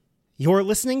You're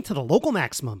listening to The Local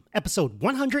Maximum, episode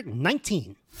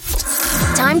 119.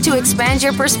 Time to expand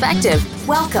your perspective.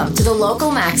 Welcome to The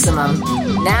Local Maximum.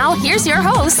 Now, here's your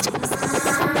host,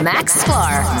 Max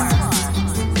Sklar.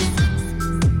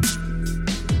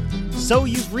 So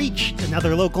you've reached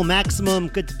another Local Maximum.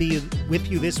 Good to be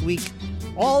with you this week.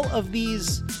 All of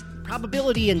these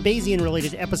probability and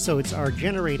Bayesian-related episodes are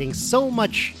generating so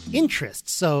much interest.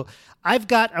 So I've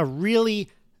got a really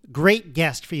great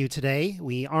guest for you today.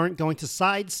 We aren't going to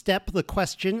sidestep the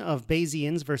question of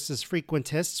Bayesians versus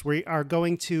frequentists. We are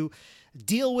going to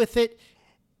deal with it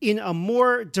in a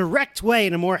more direct way,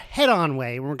 in a more head-on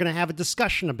way. We're going to have a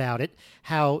discussion about it,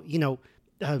 how,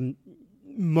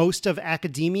 most of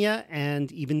academia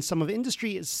and even some of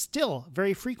industry is still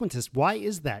very frequentist. Why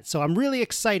is that? So I'm really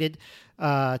excited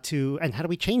and how do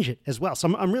we change it as well?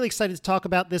 So I'm really excited to talk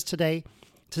about this today.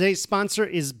 Today's sponsor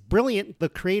is Brilliant, the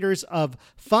creators of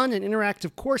fun and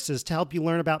interactive courses to help you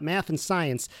learn about math and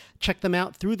science. Check them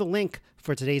out through the link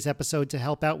for today's episode to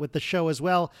help out with the show as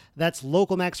well. That's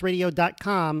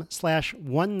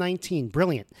localmaxradio.com/119.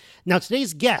 Brilliant. Now,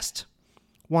 today's guest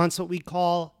wants what we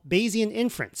call Bayesian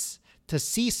inference, to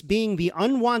cease being the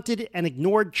unwanted and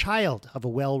ignored child of a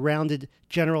well-rounded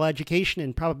general education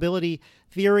in probability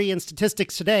theory and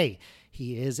statistics today.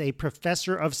 He is a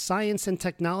professor of science and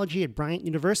technology at Bryant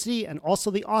University and also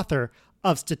the author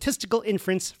of Statistical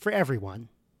Inference for Everyone.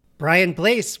 Brian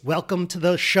Blais, welcome to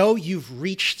the show. You've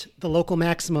reached the Local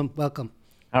Maximum. Welcome.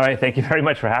 All right. Thank you very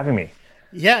much for having me.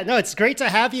 Yeah, no, it's great to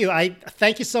have you. I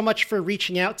thank you so much for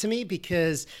reaching out to me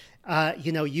because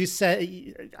you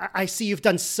said, I see you've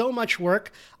done so much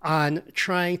work on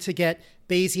trying to get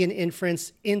Bayesian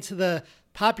inference into the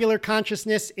popular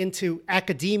consciousness, into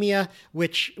academia,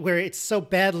 where it's so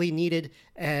badly needed.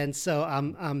 And so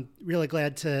I'm really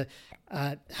glad to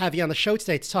have you on the show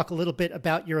today to talk a little bit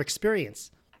about your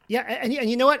experience. Yeah, and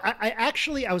you know what? I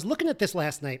was looking at this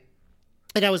last night,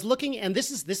 and I was looking, and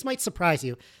this might surprise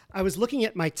you. I was looking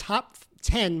at my top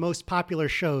 10 most popular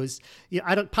shows.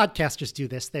 Podcasters do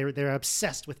this. They're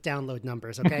obsessed with download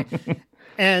numbers. Okay.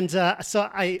 And so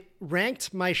I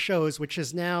ranked my shows, which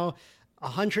is now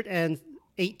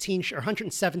 118 or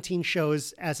 117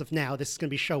 shows as of now. This is going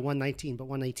to be show 119, but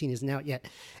 119 isn't out yet.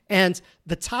 And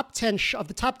the top 10 of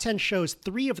the top 10 shows,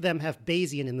 3 of them have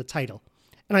Bayesian in the title.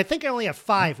 And I think I only have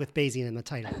 5 with Bayesian in the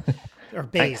title or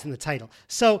Bayes in the title.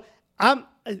 So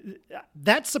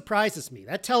that surprises me.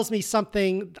 That tells me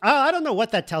something. I don't know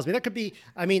what that tells me. That could be,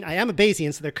 I am a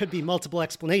Bayesian, so there could be multiple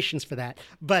explanations for that.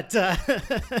 But,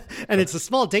 and it's a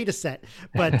small data set,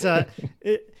 but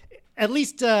at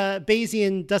least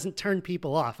Bayesian doesn't turn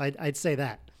people off. I'd say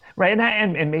that. Right,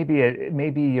 and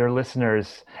maybe your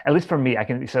listeners, at least for me, I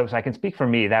can speak for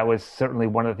me. That was certainly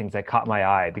one of the things that caught my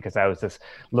eye because I was just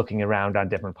looking around on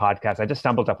different podcasts. I just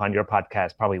stumbled upon your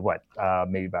podcast probably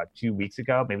maybe about 2 weeks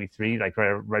ago, maybe 3, like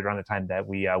right around the time that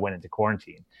we went into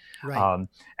quarantine. Right.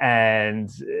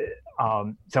 So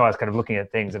I was kind of looking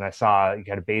at things and I saw you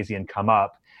had a Bayesian come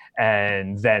up.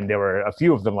 And then there were a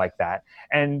few of them like that.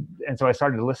 And so I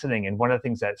started listening. And one of the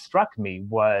things that struck me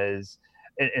was,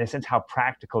 in a sense, how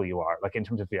practical you are. Like in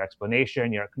terms of your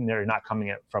explanation, you're not coming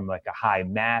at from like a high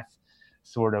math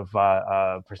sort of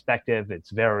perspective.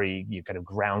 It's you kind of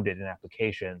grounded in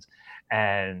applications.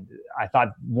 And I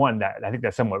thought, that I think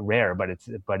that's somewhat rare, but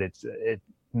it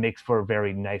makes for a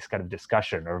very nice kind of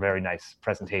discussion or a very nice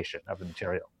presentation of the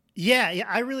material. Yeah,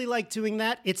 I really like doing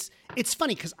that. It's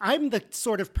funny because I'm the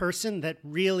sort of person that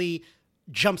really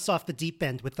jumps off the deep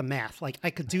end with the math. Like I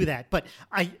could do that, but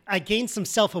I gained some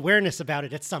self-awareness about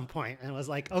it at some point and I was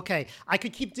like, okay, I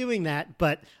could keep doing that,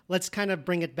 but let's kind of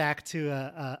bring it back to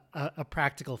a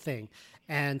practical thing.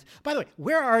 And by the way,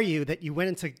 where are you that you went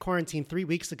into quarantine 3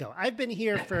 weeks ago? I've been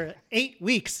here for 8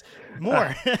 weeks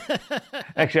more.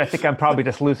 Actually, I think I'm probably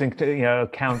just losing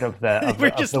count of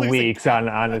the weeks,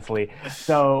 honestly.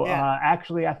 So yeah.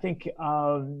 Actually, I think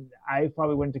I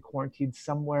probably went into quarantine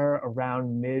somewhere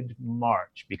around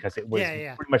mid-March because it was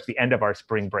pretty much the end of our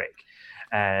spring break,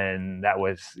 and that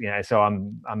was So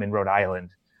I'm in Rhode Island.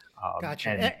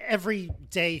 Gotcha. Every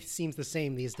day seems the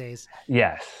same these days.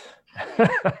 Yes.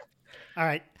 All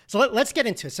right, so let's get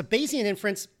into it. So Bayesian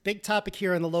inference, big topic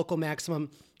here in the Local Maximum.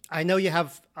 I know you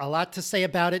have a lot to say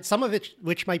about it, some of it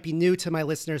which might be new to my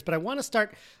listeners, but I want to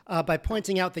start by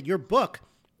pointing out that your book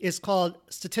is called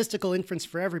Statistical Inference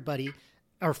for Everybody,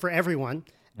 or for Everyone,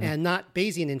 and not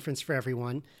Bayesian Inference for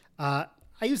Everyone. I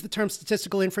use the term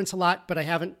statistical inference a lot, but I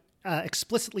haven't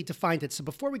explicitly defined it. So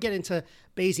before we get into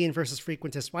Bayesian versus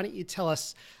frequentist, why don't you tell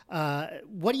us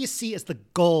what do you see as the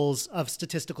goals of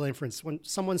statistical inference? When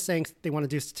someone's saying they want to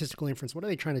do statistical inference, what are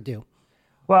they trying to do?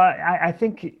 Well, I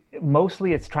think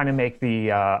mostly it's trying to make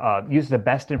the use the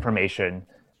best information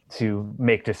to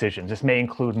make decisions. This may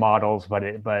include models, but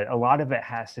a lot of it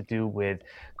has to do with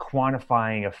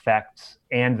quantifying effects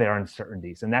and their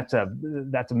uncertainties, and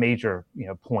that's a major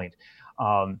point.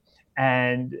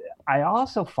 And I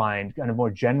also find, kind of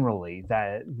more generally,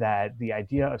 that the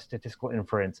idea of statistical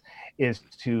inference is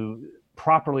to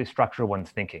properly structure one's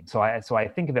thinking. So I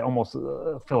think of it almost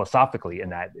philosophically in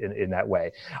that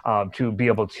way, to be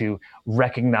able to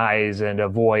recognize and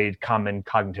avoid common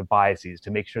cognitive biases, to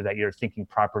make sure that you're thinking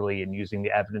properly and using the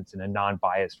evidence in a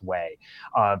non-biased way,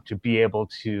 to be able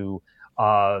to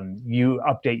you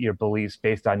update your beliefs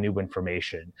based on new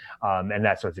information, and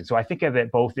that sort of thing. So I think of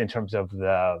it both in terms of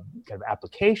the kind of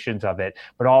applications of it,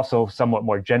 but also somewhat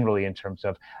more generally in terms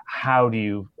of how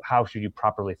should you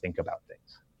properly think about things.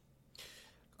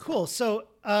 Cool. So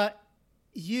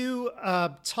you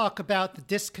talk about the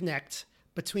disconnect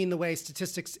between the way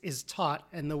statistics is taught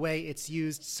and the way it's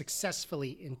used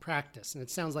successfully in practice. And it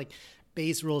sounds like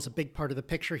Bayes' rule is a big part of the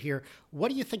picture here.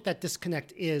 What do you think that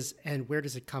disconnect is, and where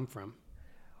does it come from?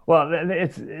 Well,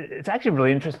 it's actually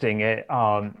really interesting.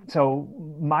 So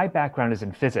my background is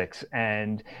in physics,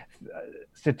 and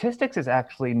statistics is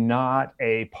actually not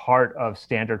a part of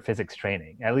standard physics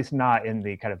training, at least not in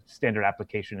the kind of standard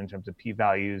application in terms of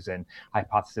p-values and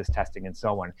hypothesis testing and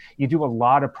so on. You do a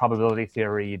lot of probability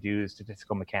theory, you do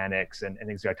statistical mechanics and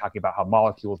things like talking about how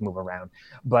molecules move around,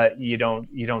 but you don't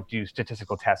do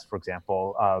statistical tests, for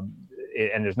example,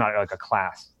 and there's not like a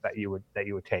class that you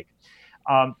would take.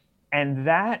 And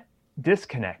that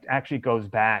disconnect actually goes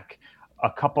back a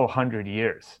couple hundred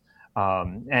years.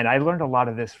 And I learned a lot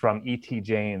of this from E.T.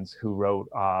 Jaynes, who wrote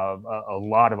a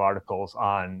lot of articles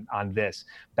on this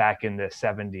back in the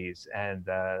 70s and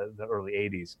the early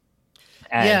 80s.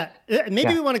 And,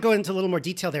 maybe we want to go into a little more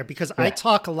detail there, because I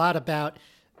talk a lot about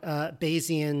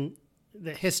Bayesian,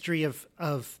 the history of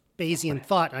Bayesian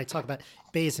thought. And I talk about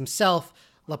Bayes himself,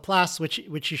 Laplace, which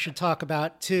you should talk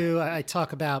about too. I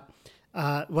talk about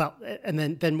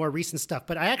and then more recent stuff.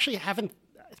 But I actually haven't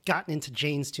gotten into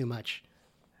Jaynes too much.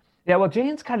 Yeah, well,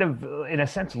 Jaynes kind of, in a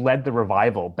sense, led the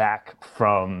revival back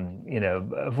from,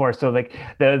 before. So like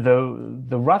the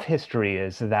rough history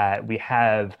is that we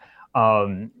have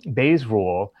Bayes'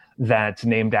 rule that's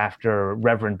named after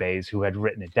Reverend Bayes, who had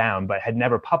written it down, but had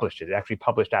never published it. It actually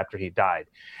published after he died.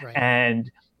 Right.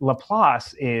 And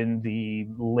Laplace, in the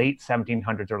late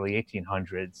 1700s, early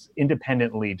 1800s,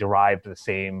 independently derived the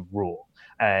same rule.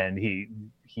 And he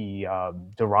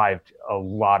derived a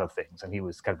lot of things, and he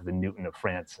was kind of the Newton of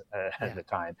France at the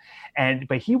time.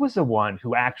 But he was the one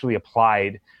who actually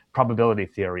applied probability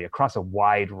theory across a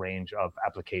wide range of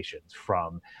applications,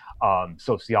 from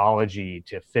sociology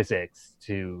to physics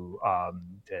to all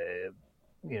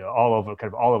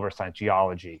over science,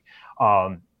 geology.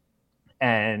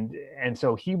 And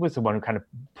so he was the one who kind of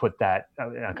put that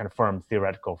kind of firm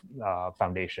theoretical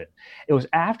foundation. It was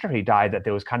after he died that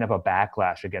there was kind of a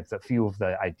backlash against a few of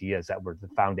the ideas that were the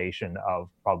foundation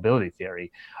of probability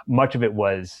theory. Much of it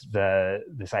was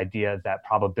this idea that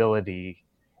probability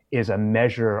is a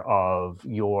measure of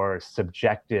your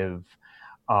subjective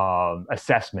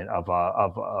assessment of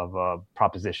a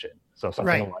proposition. So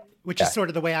something like which is sort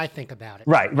of the way I think about it.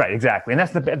 Right, exactly, and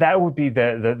that would be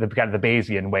the kind of the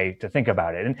Bayesian way to think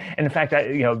about it. And in fact,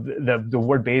 the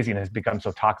word Bayesian has become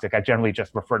so toxic. I generally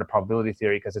just refer to probability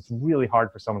theory because it's really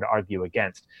hard for someone to argue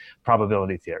against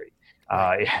probability theory.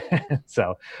 But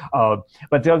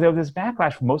there was this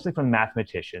backlash mostly from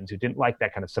mathematicians who didn't like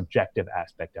that kind of subjective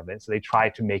aspect of it. So they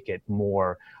tried to make it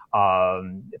more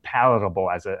palatable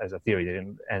as a theory,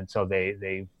 and so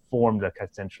they formed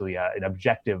essentially an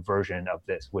objective version of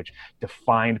this, which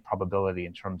defined probability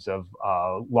in terms of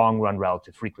long-run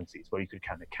relative frequencies, where you could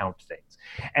kind of count things.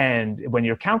 And when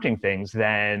you're counting things,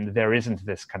 then there isn't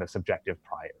this kind of subjective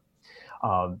prior.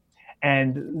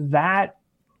 And that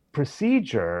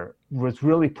procedure was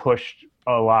really pushed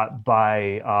a lot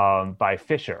by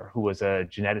Fisher, who was a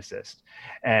geneticist,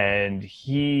 and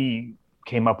he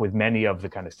came up with many of the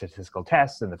kind of statistical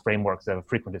tests and the frameworks, the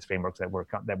frequentist frameworks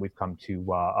that we've come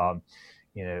to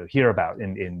hear about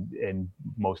in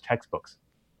most textbooks.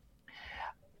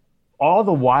 All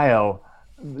the while,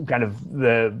 kind of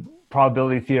the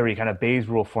probability theory, kind of Bayes'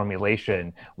 rule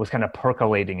formulation was kind of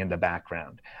percolating in the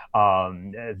background.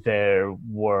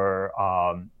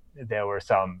 There were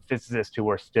some physicists who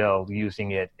were still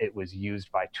using it. It was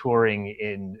used by Turing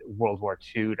in World War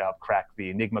II to help crack the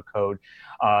Enigma code.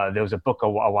 There was a book a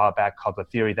while back called The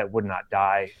Theory That Would Not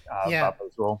Die about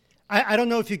Bayes' rule. I don't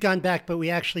know if you've gone back, but we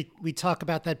talk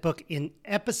about that book in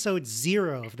episode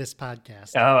 0 of this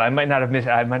podcast. Oh, I might not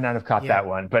have caught that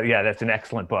one, but yeah, that's an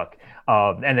excellent book.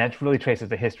 And that really traces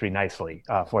the history nicely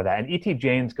for that. And E.T.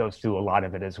 James goes through a lot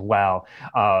of it as well,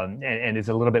 and is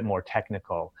a little bit more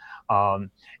technical.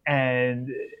 And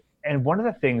one of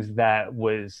the things that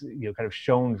was kind of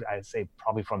shown, I'd say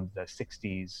probably from the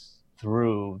 60s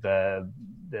through the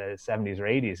 70s or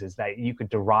 80s, is that you could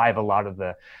derive a lot of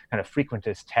the kind of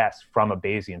frequentist tests from a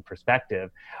Bayesian perspective,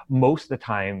 most of the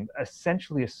time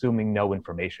essentially assuming no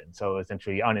information. So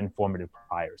essentially uninformative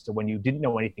priors. So when you didn't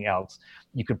know anything else,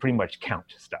 you could pretty much count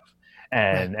stuff.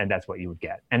 And that's what you would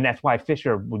get. And that's why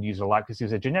Fisher would use a lot, because he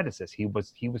was a geneticist. He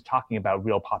was talking about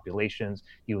real populations.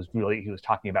 He was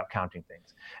talking about counting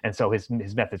things. And so his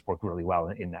methods work really well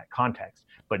in that context.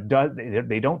 But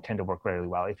they don't tend to work really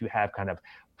well if you have kind of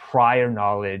prior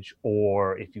knowledge,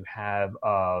 or if you have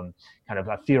kind of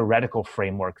a theoretical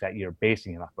framework that you're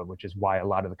basing it off of, which is why a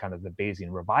lot of the kind of the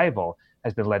Bayesian revival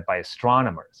has been led by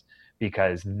astronomers,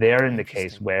 because they're in the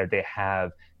case where they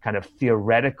have kind of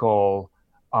theoretical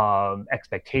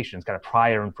expectations, kind of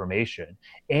prior information,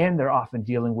 and they're often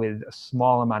dealing with a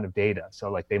small amount of data. So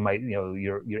like they might,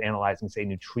 you're analyzing, say,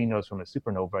 neutrinos from a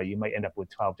supernova, you might end up with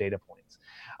 12 data points.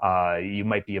 You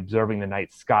might be observing the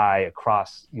night sky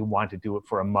across, you want to do it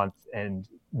for a month, and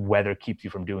weather keeps you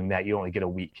from doing that. You only get a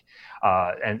week.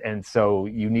 And so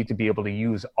you need to be able to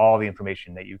use all the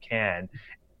information that you can,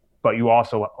 but you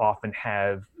also often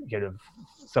have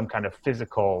some kind of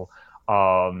physical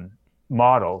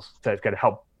models that's going to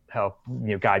help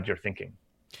guide your thinking.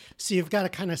 So you've got to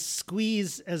kind of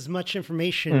squeeze as much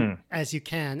information as you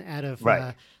can out of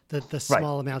the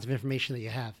small amount of information that you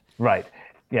have. Right.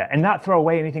 Yeah, and not throw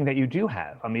away anything that you do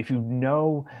have. I mean, if you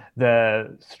know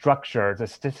the structure, the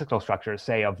statistical structure,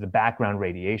 say, of the background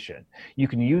radiation, you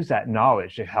can use that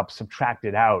knowledge to help subtract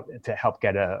it out to help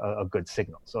get a good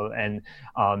signal. So, and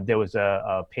there was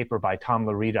a paper by Tom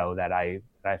Laurito that I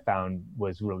found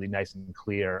was really nice and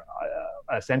clear,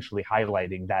 essentially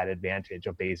highlighting that advantage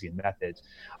of Bayesian methods.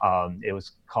 It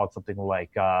was called something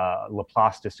like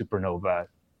Laplace to supernova,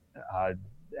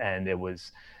 and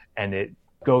it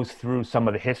goes through some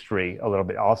of the history a little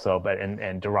bit also, but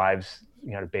and derives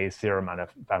Bayes' theorem on a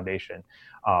foundation,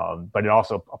 but it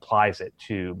also applies it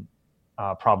to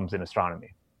problems in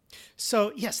astronomy.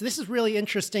 So yes, this is really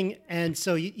interesting. And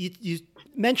so you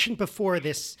mentioned before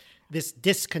this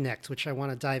disconnect, which I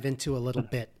want to dive into a little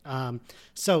bit.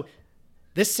 So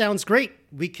this sounds great.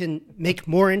 We can make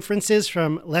more inferences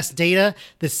from less data.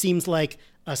 This seems like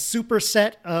a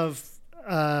superset of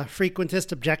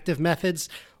frequentist objective methods.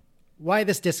 Why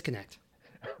this disconnect?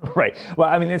 Right. Well,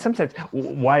 I mean, in some sense,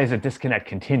 why is a disconnect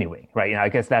continuing? Right. I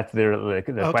guess that's the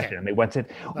question. I mean,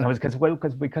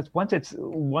 because once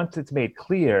it's made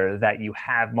clear that you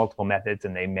have multiple methods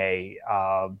and they may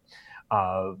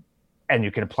and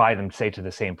you can apply them, say, to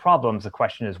the same problems, the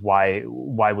question is why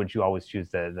would you always choose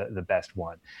the best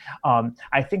one?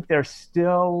 I think I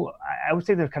would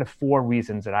say there's kind of 4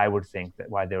 reasons that I would think that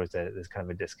why there was this kind of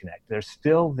a disconnect. There's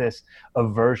still this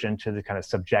aversion to the kind of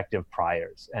subjective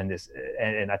priors, and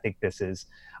I think this is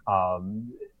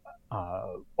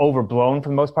overblown for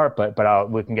the most part,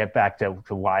 but we can get back to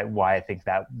why I think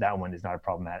that one is not a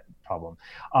problem.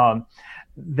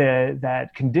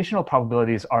 That conditional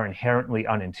probabilities are inherently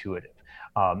unintuitive.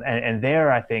 And there,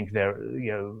 I think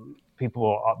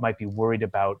people might be worried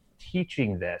about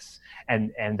teaching this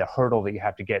and the hurdle that you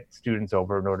have to get students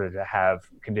over in order to have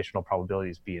conditional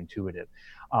probabilities be intuitive.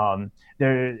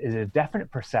 There is a definite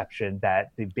perception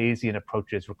that the Bayesian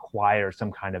approaches require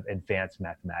some kind of advanced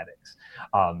mathematics.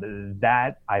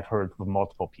 That I've heard from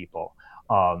multiple people.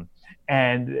 But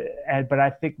I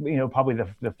think probably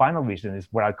the final reason is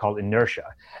what I call inertia,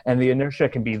 and the inertia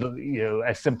can be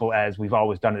as simple as we've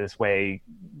always done it this way.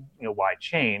 Why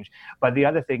change? But the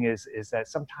other thing is that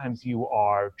sometimes you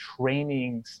are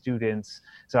training students.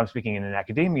 So I'm speaking in an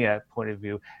academia point of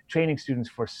view, training students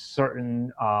for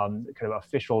certain kind of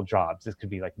official jobs. This could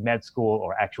be like med school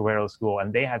or actuarial school,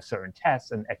 and they have certain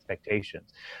tests and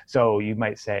expectations. So you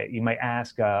might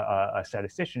ask a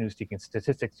statistician who's teaching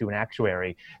statistics to an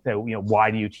actuary that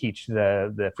why do you teach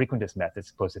the frequentist method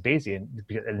as opposed to Bayesian?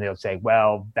 And they'll say,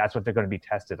 well, that's what they're going to be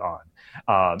tested on,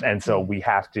 and so we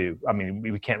have to. I mean,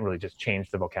 we can't really just change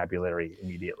the vocabulary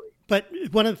immediately. But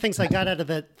one of the things I got out of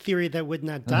the Theory That Would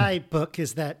Not Die book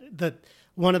is that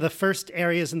one of the first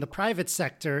areas in the private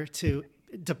sector to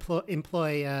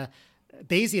employ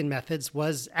Bayesian methods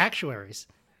was actuaries.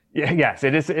 Yeah, yes,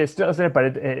 it is. It still is there,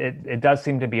 but it does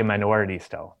seem to be a minority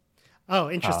still. Oh,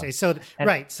 interesting. So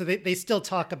so they still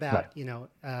talk about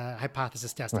right.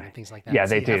 Hypothesis testing and things like that. Yeah, so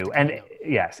they do, and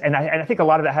yes, and I think a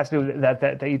lot of that has to do with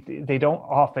that they don't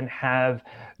often have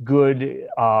good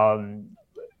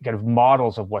kind of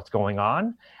models of what's going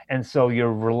on, and so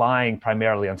you're relying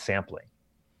primarily on sampling.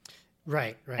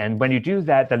 Right. And when you do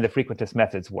that, then the frequentist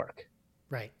methods work.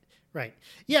 Right.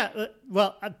 Yeah.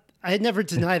 Well, I never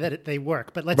deny that they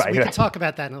work, but we can talk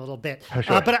about that in a little bit.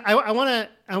 Sure. But I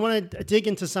want to dig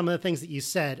into some of the things that you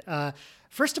said.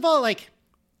 First of all, like,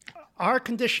 are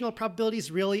conditional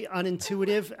probabilities really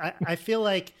unintuitive? I feel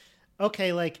like,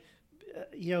 okay, like,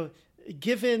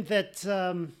 given that,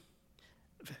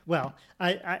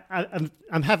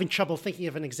 I'm having trouble thinking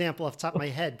of an example off the top of my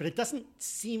head, but it doesn't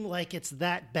seem like it's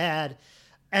that bad.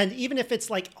 And even if it's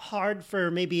like hard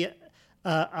for maybe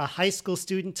a high school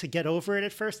student to get over it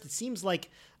at first, it seems like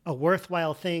a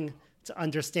worthwhile thing to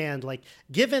understand. Like,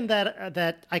 given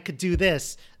that I could do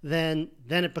this, then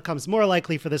it becomes more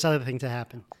likely for this other thing to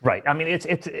happen. Right. I mean, it's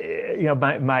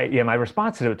my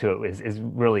response to it is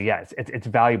really yes, it's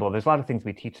valuable. There's a lot of things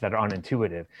we teach that are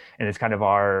unintuitive, and it's kind of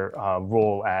our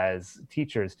role as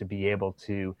teachers to be able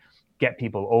to get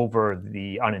people over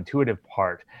the unintuitive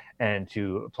part and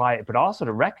to apply it, but also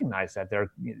to recognize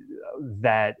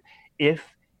that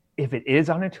if it is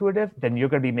unintuitive, then you're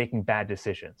going to be making bad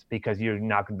decisions because you're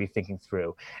not going to be thinking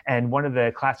through. And one of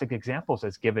the classic examples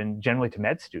that's given generally to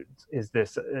med students is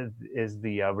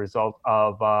the result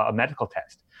of a medical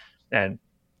test. And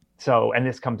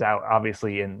this comes out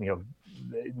obviously in,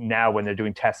 now when they're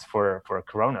doing tests for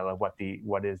corona, like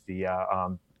what is the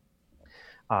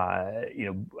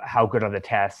how good are the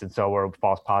tests, and so are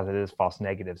false positives, false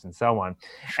negatives, and so on.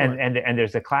 Sure. And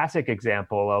there's a classic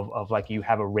example of like you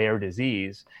have a rare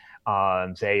disease,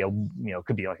 say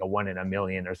could be like a 1 in a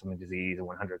million or something disease, or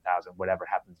 100,000, whatever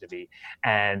happens to be,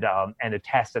 and a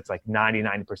test that's like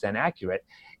 99% accurate,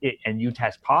 and you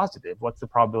test positive. What's the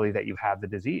probability that you have the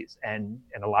disease? And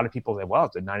a lot of people say, well,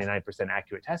 it's a 99%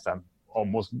 accurate test, I'm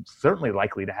almost certainly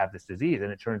likely to have this disease.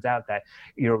 And it turns out that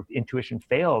your intuition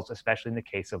fails, especially in the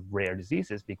case of rare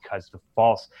diseases, because the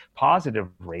false positive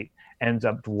rate ends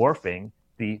up dwarfing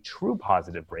the true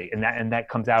positive rate. And that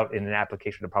comes out in an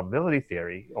application of probability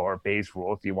theory, or Bayes'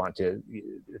 rule, if you want to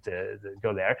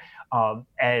go there.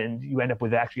 And you end up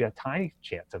with actually a tiny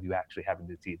chance of you actually having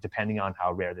the disease, depending on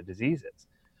how rare the disease is.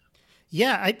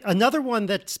 Yeah, another one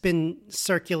that's been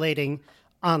circulating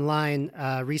online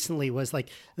recently was like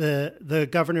the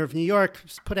governor of New York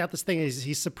put out this thing.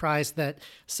 He's surprised that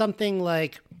something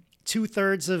like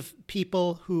 2/3 of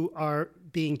people who are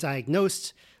being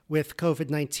diagnosed with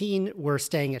COVID-19 were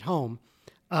staying at home.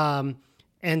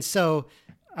 And so,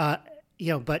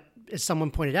 but as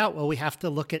someone pointed out, well, we have to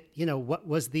look at, what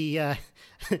was the,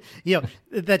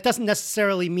 that doesn't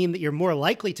necessarily mean that you're more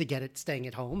likely to get it staying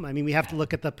at home. I mean, we have to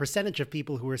look at the percentage of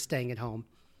people who are staying at home.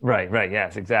 Right.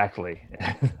 Yes, exactly.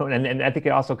 and I think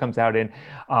it also comes out in,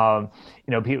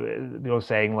 people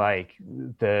saying like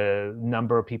the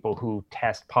number of people who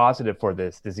test positive for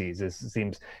this disease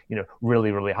seems,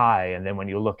 really, really high. And then when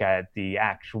you look at the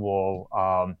actual,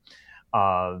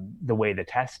 the way the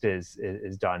test is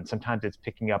done, sometimes it's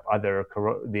picking up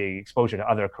the exposure to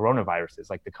other coronaviruses,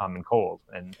 like the common cold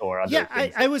or other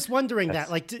things. I was wondering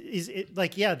that, like, is it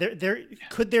like, there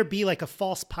could there be like a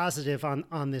false positive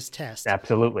on this test?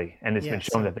 Absolutely. And it's been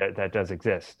shown that does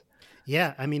exist.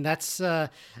 Yeah. I mean, that's,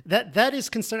 that is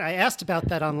concerning. I asked about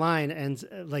that online, and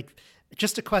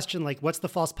just a question, like, what's the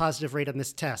false positive rate on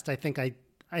this test? I think I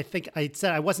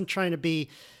said I wasn't trying to be,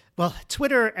 well,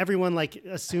 Twitter, everyone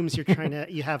assumes you're trying to,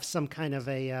 you have some kind of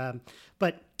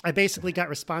but I basically got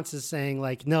responses saying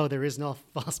like, no, there is no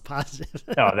false positive.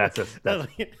 Oh, that's well,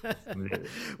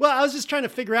 I was just trying to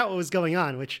figure out what was going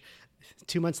on, which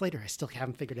 2 months later, I still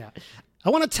haven't figured out. I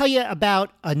want to tell you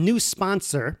about a new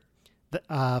sponsor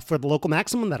for the Local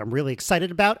Maximum that I'm really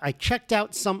excited about. I checked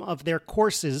out some of their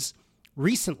courses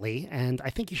recently, and I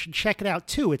think you should check it out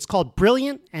too. It's called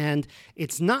Brilliant, and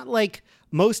it's not like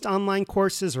most online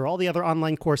courses or all the other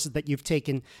online courses that you've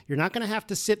taken. You're not going to have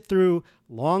to sit through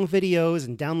long videos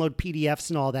and download PDFs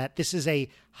and all that. This is a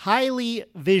highly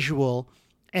visual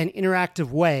and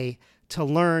interactive way to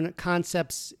learn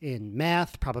concepts in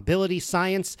math, probability,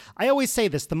 science. I always say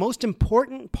this, the most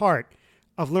important part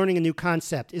of learning a new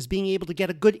concept is being able to get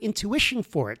a good intuition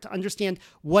for it, to understand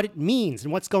what it means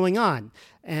and what's going on.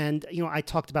 And, I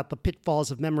talked about the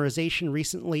pitfalls of memorization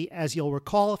recently. As you'll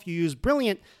recall, if you use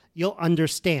Brilliant, you'll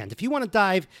understand. If you want to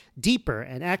dive deeper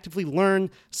and actively learn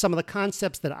some of the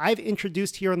concepts that I've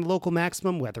introduced here on the Local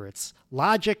Maximum, whether it's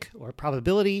logic or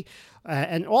probability,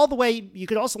 and all the way, you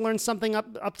could also learn something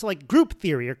up to like group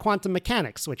theory or quantum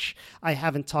mechanics, which I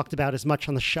haven't talked about as much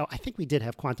on the show. I think we did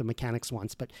have quantum mechanics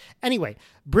once, but anyway,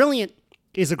 Brilliant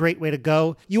is a great way to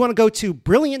go. You want to go to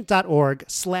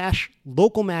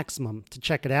brilliant.org/local maximum to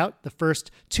check it out. The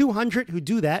first 200 who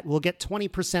do that will get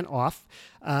 20% off.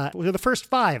 The first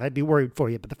 5, I'd be worried for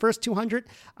you, but the first 200,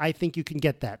 I think you can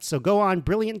get that. So go on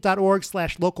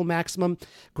brilliant.org/local maximum,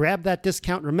 grab that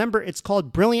discount. Remember, it's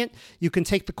called Brilliant. You can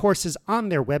take the courses on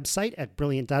their website at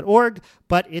brilliant.org,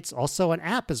 but it's also an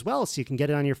app as well, so you can get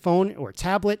it on your phone or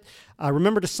tablet.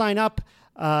 Remember to sign up.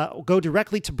 Go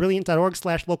directly to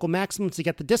brilliant.org/local maximum to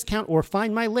get the discount, or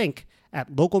find my link at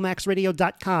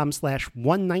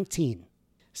localmaxradio.com/119.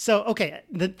 So, okay,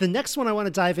 the next one I want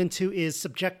to dive into is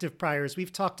subjective priors.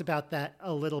 We've talked about that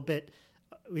a little bit.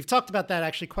 We've talked about that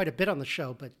actually quite a bit on the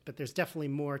show, but there's definitely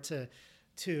more to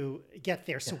get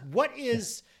there. So what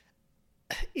is,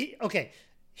 okay,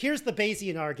 here's the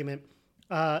Bayesian argument,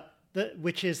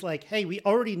 which is like, hey, we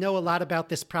already know a lot about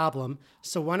this problem,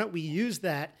 so why don't we use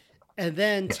that and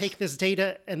then take this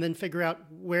data and then figure out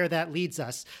where that leads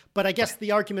us. But I guess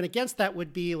the argument against that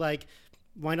would be like,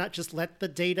 why not just let the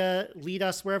data lead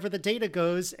us wherever the data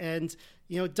goes, and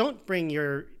don't bring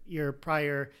your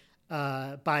prior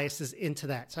biases into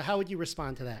that. So how would you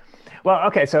respond to that? Well,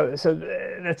 okay, so it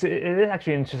is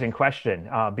actually an interesting question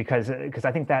because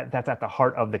I think that's at the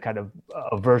heart of the kind of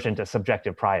aversion to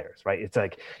subjective priors, right? It's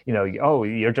like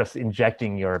you're just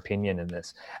injecting your opinion in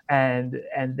this, and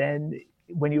then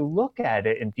when you look at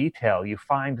it in detail, you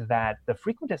find that the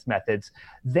frequentist methods,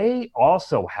 they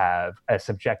also have a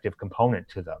subjective component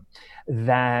to them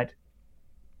that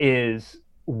is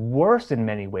worse in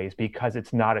many ways because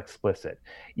it's not explicit.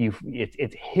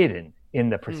 It's hidden in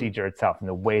the procedure itself, in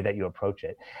the way that you approach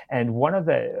it. And one of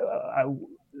the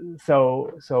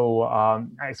so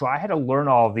I had to learn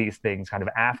all of these things kind of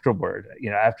afterward,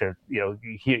 after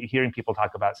hearing people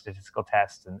talk about statistical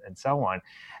tests and so on,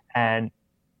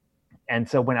 and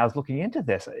so when I was looking into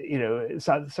this,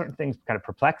 so certain things kind of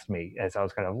perplexed me as I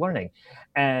was kind of learning.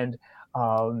 And,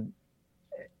 so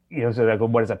like,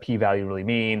 what does a p-value really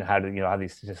mean? How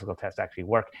these statistical tests actually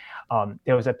work?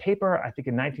 There was a paper, I think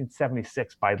in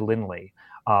 1976 by Lindley,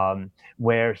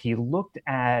 where he looked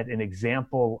at an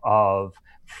example of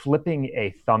flipping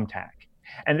a thumbtack.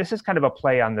 And this is kind of a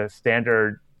play on the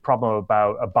standard problem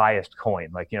about a biased coin.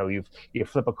 Like, you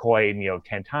flip a coin,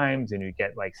 10 times and you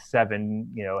get like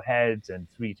 7, heads and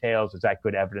 3 tails. Is that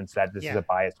good evidence that this is a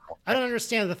biased coin? I don't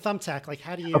understand the thumbtack. Like,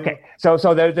 how do you... Okay, so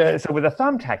with a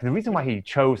thumbtack, the reason why he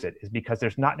chose it is because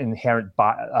there's not an inherent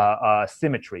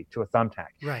symmetry to a thumbtack.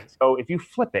 Right. So if you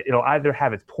flip it, it'll either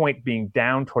have its point being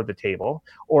down toward the table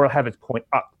or it'll have its point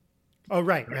up. Oh,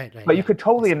 right. But you could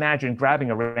totally imagine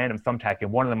grabbing a random thumbtack,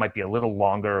 and one of them might be a little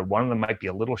longer, one of them might be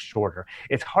a little shorter.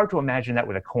 It's hard to imagine that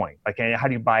with a coin. Like, how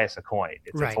do you bias a coin?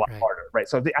 It's a lot harder, right?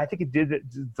 So I think it did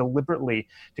it deliberately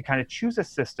to kind of choose a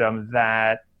system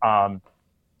that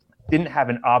didn't have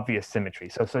an obvious symmetry.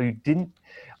 So you didn't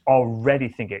already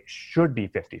think it should be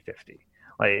 50-50,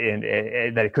 like,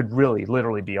 and that it could really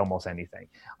literally be almost anything.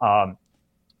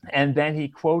 And then he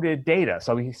quoted data.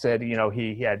 So he said,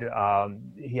 he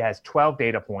has 12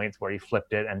 data points where he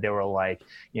flipped it, and they were like,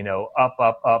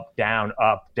 up, down,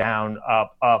 up, down,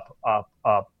 up,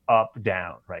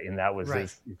 down, right? And that was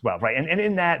his, well, right? And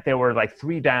in that there were like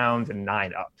 3 downs and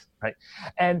 9 ups, right?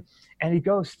 And he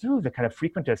goes through the kind of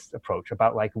frequentist approach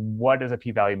about like, what does a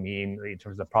p-value mean in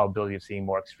terms of the probability of seeing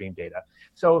more extreme data?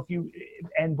 So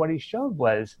what he showed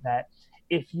was that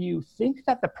if you think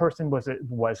that the person was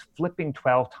flipping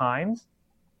 12 times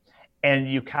and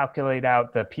you calculate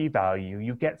out the p-value,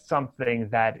 you get something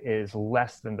that is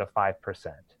less than the 5%.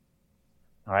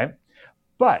 All right.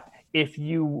 But if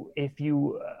you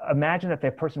imagine that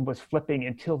the person was flipping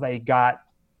until they got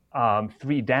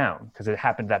 3 down, because it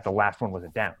happened that the last one was a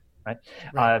down, right?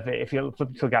 If you flip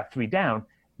until got 3 down,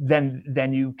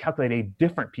 then you calculate a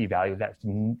different p-value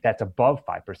that's above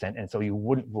 5%, and so you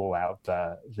wouldn't rule out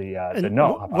the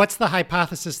no. What's the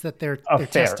hypothesis that they're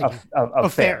testing?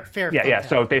 Fair. Yeah.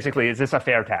 So basically, is this a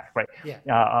fair tack, right?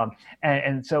 Yeah.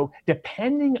 And so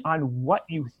depending on what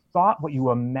you thought, what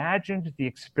you imagined the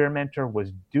experimenter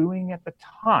was doing at the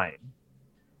time,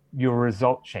 your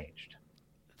result changed.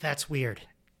 That's weird.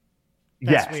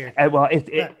 That's weird. Well,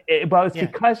 it's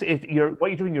because what you're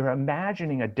doing, you're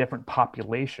imagining a different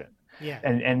population. Yeah.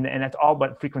 And that's all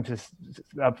what frequentist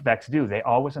effects do. They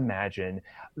always imagine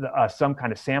some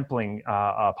kind of sampling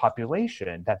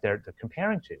population that they're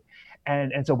comparing to.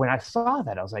 And so when I saw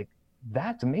that, I was like,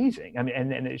 that's amazing. I mean,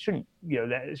 and it shouldn't,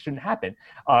 that it shouldn't happen.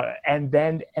 And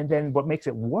then what makes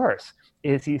it worse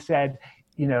is he said,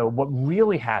 what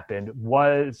really happened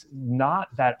was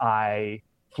not that I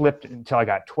flipped until I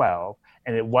got 12,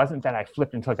 and it wasn't that I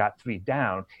flipped until I got 3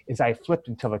 down, is I flipped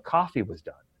until the coffee was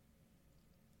done.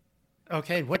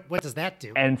 Okay, what does that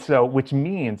do? And so, which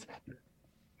means,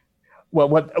 well,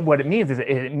 what it means is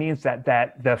it means that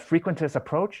the frequentist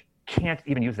approach can't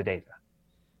even use the data.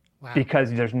 Wow.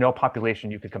 Because there's no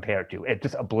population you could compare it to. It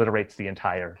just obliterates the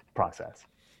entire process.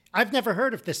 I've never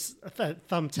heard of this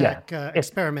thumbtack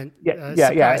experiment,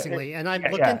 surprisingly, and I've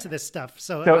looked into this stuff,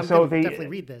 so I'm going to definitely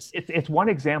read this. It's one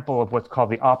example of what's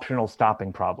called the optional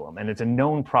stopping problem, and it's a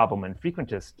known problem in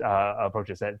frequentist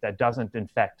approaches that doesn't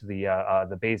infect the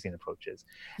Bayesian approaches.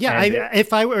 Yeah,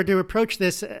 if I were to approach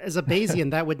this as a Bayesian,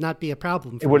 that would not be a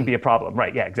problem for me. It wouldn't be a problem,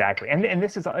 right? Yeah, exactly. And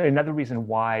this is another reason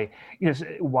why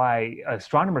why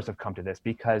astronomers have come to this,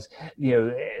 because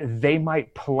they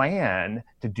might plan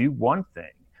to do one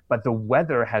thing, but the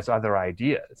weather has other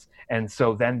ideas. And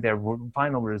so then their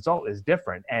final result is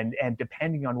different. And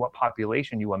depending on what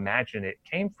population you imagine it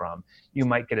came from, you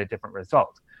might get a different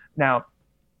result. Now,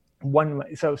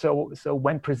 so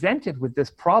when presented with this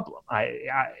problem, I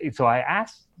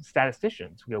asked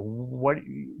statisticians,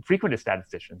 frequentist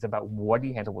statisticians, about what do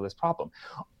you handle with this problem?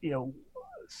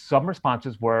 Some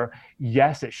responses were,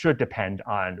 yes, it should depend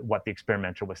on what the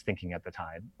experimenter was thinking at the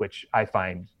time, which I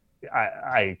find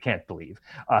I can't believe.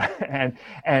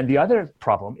 And the other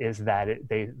problem is that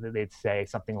they'd say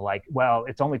something like, well,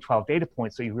 it's only 12 data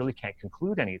points, so you really can't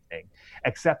conclude anything,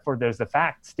 except for there's the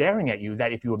fact staring at you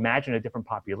that if you imagine a different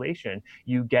population,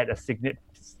 you get a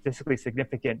statistically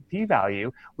significant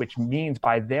p-value, which means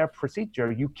by their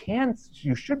procedure, you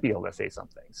should be able to say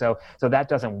something. So that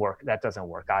doesn't work. That doesn't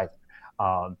work either.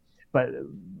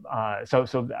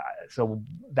 So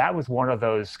that was one of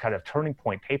those kind of turning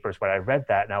point papers when I read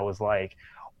that, and I was like,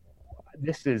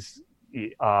 this is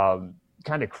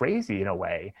kind of crazy in a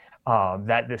way,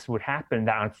 that this would happen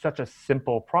on such a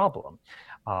simple problem.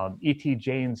 E.T.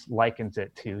 James likens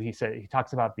it to, he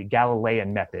talks about the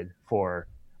Galilean method for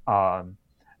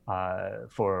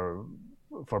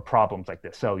problems like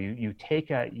this. So you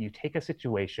take a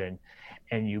situation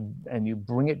and you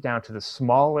bring it down to the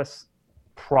smallest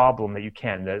problem that you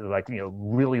can,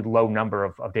 really low number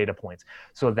of data points,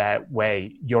 so that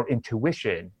way your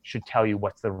intuition should tell you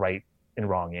what's the right and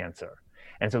wrong answer.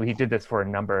 And so he did this for a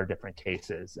number of different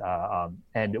cases,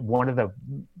 and one of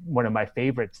my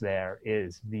favorites there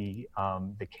is the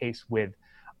case with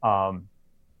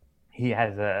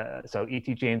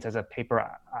E.T. James has a paper,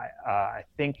 I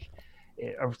think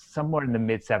somewhere in the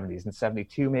mid 70s, in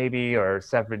 72 maybe, or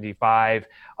 75,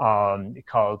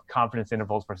 called confidence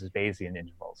intervals versus Bayesian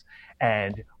intervals.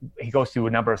 And he goes through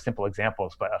a number of simple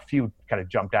examples, but a few kind of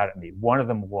jumped out at me. One of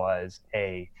them was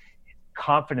a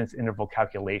confidence interval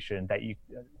calculation that you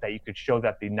could show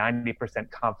that the 90%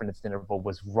 confidence interval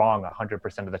was wrong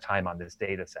 100% of the time on this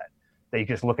data set. That you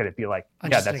just look at it and be like,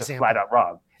 yeah, that's just flat out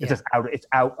wrong. It's just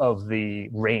out of the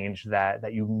range that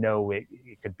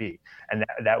it could be. And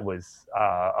that was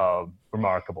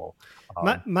remarkable.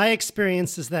 My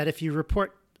experience is that if you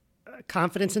report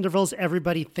confidence intervals,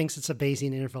 everybody thinks it's a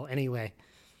Bayesian interval anyway.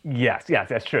 Yes,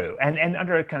 that's true. And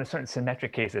under kind of certain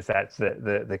symmetric cases, that's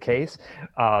the case.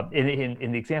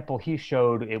 In the example he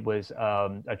showed, it was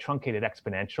a truncated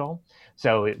exponential.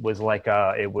 So it was like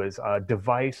a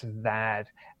device that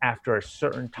after a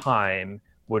certain time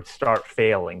would start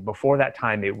failing. Before that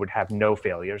time, it would have no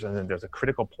failures, and then there's a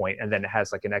critical point, and then it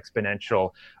has like an exponential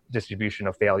distribution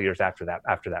of failures after that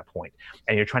point.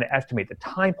 And you're trying to estimate the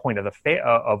time point of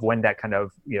of when that kind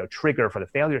of trigger for the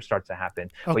failure starts to happen.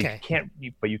 Okay.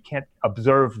 But you can't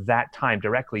observe that time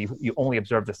directly. You only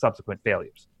observe the subsequent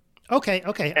failures. Okay,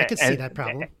 I could see that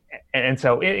problem. And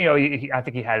so I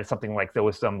think he had something like there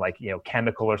was some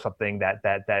chemical or something that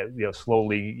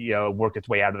slowly worked its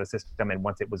way out of the system, and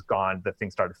once it was gone, the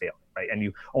thing started failing, right? And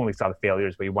you only saw the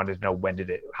failures, but you wanted to know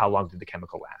how long did the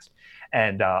chemical last,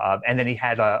 and then he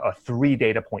had a 3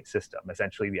 data point system,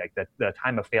 essentially like the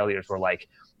time of failures were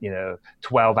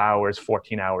 12 hours,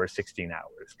 14 hours, 16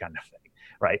 hours kind of thing.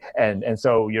 Right, and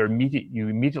so you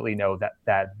immediately know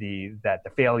that the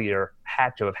failure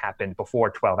had to have happened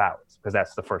before 12 hours, because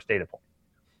that's the first data point,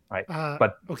 right? And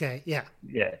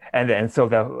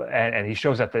he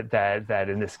shows up that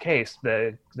in this case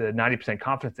the 90%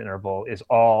 confidence interval is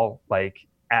all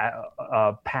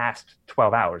past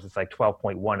 12 hours. It's like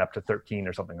 12.1 up to 13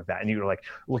 or something like that. And you're like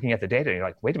looking at the data and you're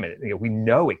like, wait a minute, we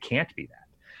know it can't be that.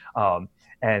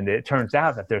 And it turns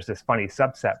out that there's this funny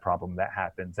subset problem that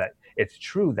happens, that it's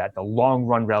true that the long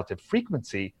run relative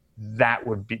frequency that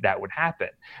would happen.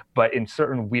 But in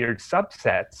certain weird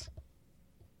subsets,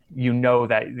 you know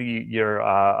that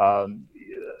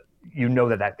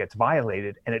that gets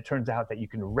violated, and it turns out that you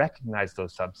can recognize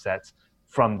those subsets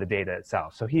from the data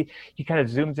itself. So he kind of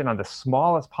zooms in on the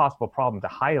smallest possible problem to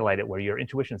highlight it, where your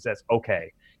intuition says,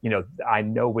 okay, I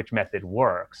know which method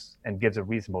works and gives a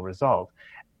reasonable result,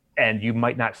 and you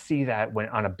might not see that when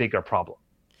on a bigger problem.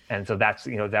 And so that's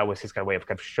that was his kind of way of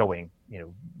showing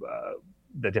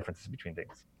the differences between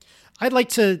things. I'd like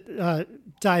to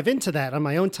dive into that on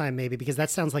my own time, maybe, because that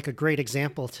sounds like a great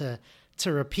example to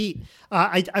repeat.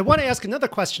 I want to ask another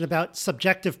question about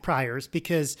subjective priors,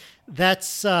 because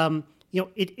that's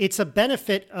it's a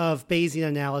benefit of Bayesian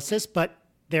analysis, but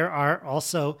there are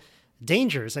also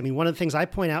dangers. I mean, one of the things I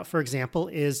point out, for example,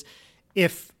 is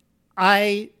if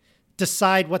I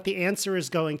decide what the answer is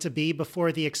going to be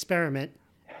before the experiment,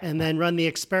 and then run the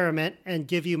experiment and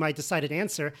give you my decided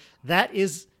answer, that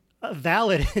is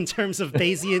valid in terms of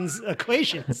Bayesian's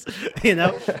equations,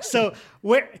 So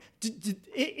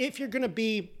if you're going to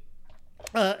do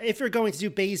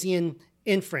Bayesian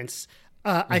inference,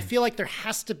 I feel like there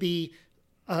has to be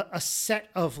a set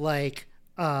of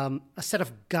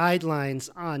guidelines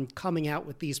on coming out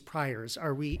with these priors.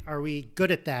 Are we good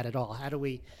at that at all? How do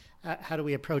we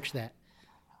approach that?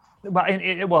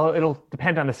 Well, it'll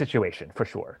depend on the situation, for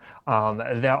sure.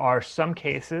 There are some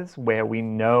cases where we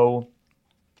know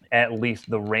at least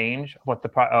the range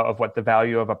of what the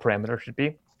value of a parameter should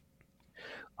be.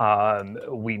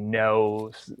 We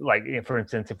know, like, for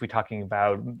instance, if we're talking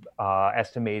about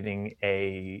estimating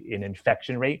an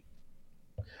infection rate,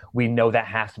 we know that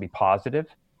has to be positive,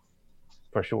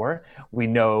 for sure. We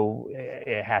know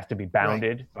it has to be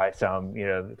bounded by some,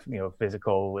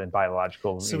 physical and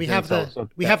biological. So we have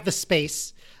the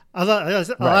space. A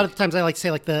lot of times I like to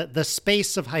say, like, the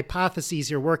space of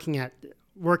hypotheses you're working in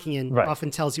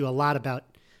often tells you a lot about,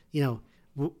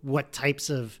 what types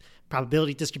of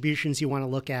probability distributions you want to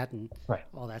look at and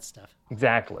all that stuff.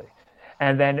 Exactly.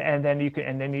 And then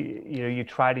you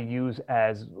try to use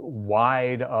as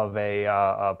wide of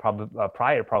a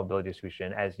prior probability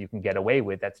distribution as you can get away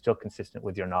with that's still consistent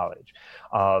with your knowledge.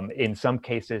 In some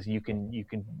cases, you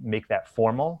can make that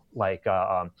formal, like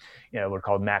what are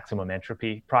called maximum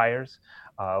entropy priors,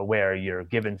 where you're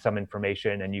given some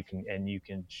information and you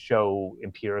can show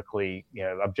empirically,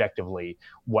 objectively,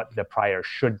 what the prior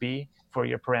should be for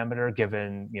your parameter,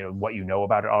 given what you know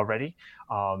about it already.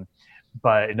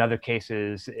 But in other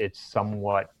cases, it's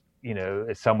somewhat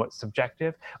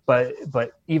subjective. But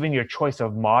even your choice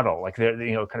of model, like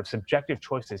kind of subjective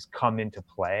choices come into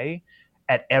play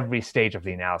at every stage of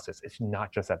the analysis. It's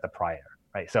not just at the prior,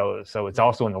 right? So it's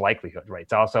also in the likelihood, right?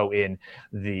 It's also in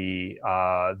the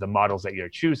models that you're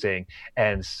choosing.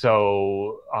 And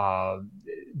so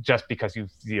just because you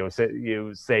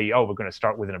say, oh, we're going to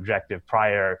start with an objective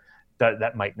prior,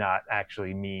 that might not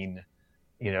actually mean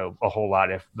a whole lot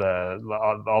if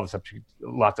lots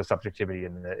of subjectivity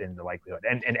in the likelihood,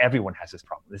 and everyone has this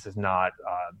problem. This is not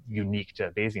unique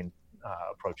to Bayesian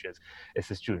approaches.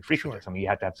 This is true in frequentist. Sure. I mean, you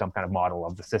have to have some kind of model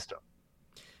of the system.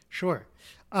 Sure.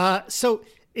 So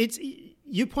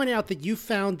you pointed out that you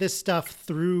found this stuff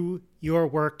through your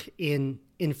work in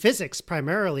physics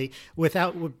primarily.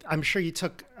 I'm sure you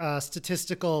took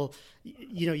statistical.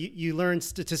 You learned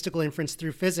statistical inference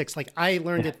through physics. Like, I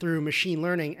learned it through machine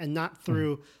learning and not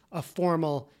through a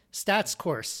formal stats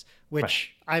course,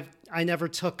 which I never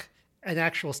took an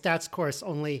actual stats course,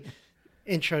 only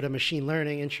intro to machine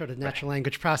learning, intro to natural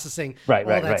language processing, all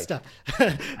that stuff.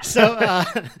 So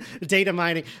data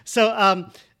mining. So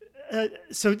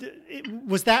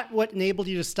was that what enabled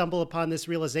you to stumble upon this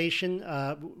realization?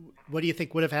 What do you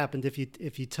think would have happened if you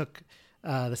took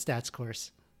the stats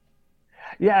course?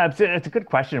 Yeah, it's a good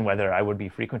question whether I would be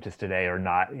frequentist today or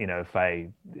not.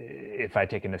 If I'd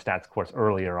taken the stats course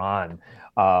earlier on.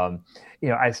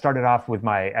 I started off with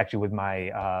my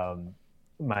PhD.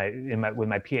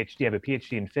 I have a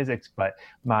PhD in physics, but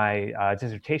my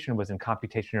dissertation was in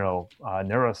computational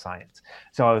neuroscience.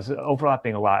 So I was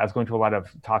overlapping a lot. I was going to a lot of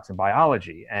talks in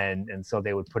biology, and so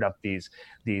they would put up these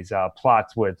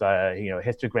plots with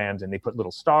histograms, and they put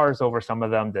little stars over some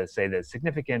of them to say that it's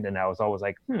significant. And I was always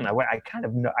like, I kind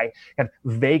of know, I kind of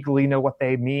vaguely know what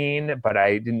they mean, but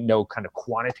I didn't know kind of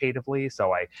quantitatively.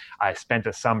 So I spent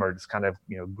a summer just kind of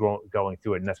going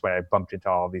through it, and that's why I bumped into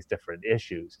all these different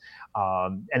issues.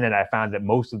 And then I found that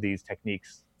most of these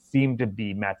techniques seem to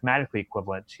be mathematically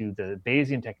equivalent to the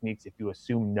Bayesian techniques if you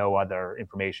assume no other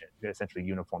information, essentially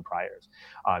uniform priors.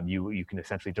 You can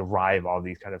essentially derive all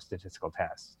these kind of statistical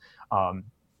tests.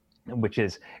 which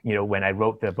is, when I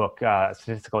wrote the book,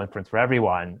 Statistical Inference for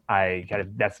Everyone,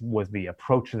 that was the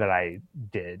approach that I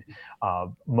did,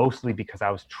 mostly because I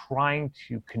was trying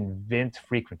to convince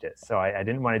frequentists. So I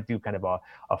didn't want to do kind of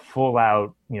a full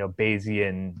out,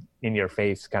 Bayesian in your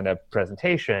face kind of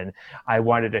presentation. I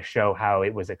wanted to show how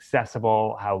it was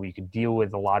accessible, how we could deal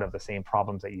with a lot of the same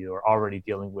problems that you are already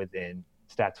dealing with in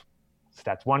Stats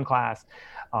 1 class,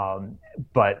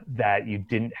 but that you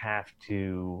didn't have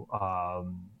to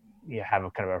have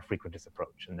a kind of a frequentist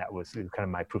approach. And that was kind of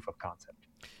my proof of concept.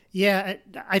 Yeah,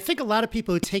 I think a lot of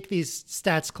people who take these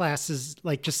stats classes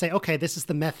just say, okay, this is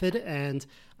the method and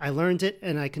I learned it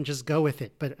and I can just go with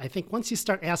it. But I think once you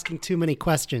start asking too many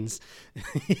questions,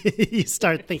 you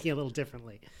start thinking a little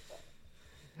differently.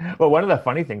 Well, one of the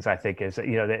funny things I think is,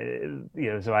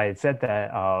 so I had said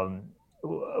that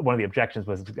one of the objections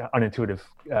was unintuitive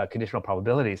conditional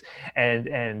probabilities, and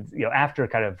after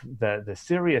kind of the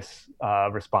serious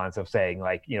response of saying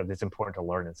it's important to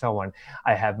learn and so on,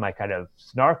 I have my kind of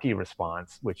snarky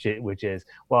response, which is,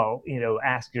 well,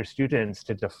 ask your students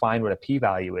to define what a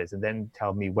p-value is and then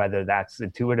tell me whether that's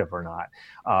intuitive or not,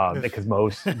 because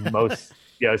most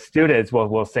students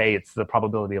will say it's the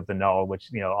probability of the null, which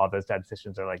all those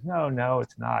statisticians are like, no,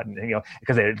 it's not, and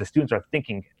because the students are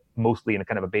thinking mostly in a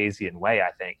kind of a Bayesian way,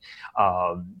 I think,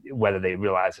 whether they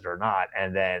realize it or not.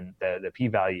 And then the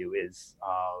p-value is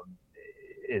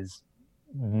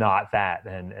not that,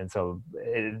 and so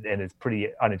it's pretty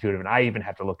unintuitive. And I even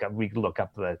have to look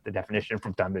up the definition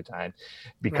from time to time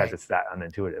because it's that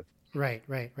unintuitive. Right.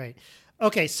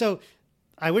 Okay, so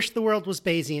I wish the world was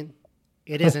Bayesian.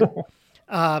 It isn't,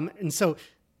 and so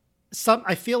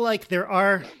I feel like there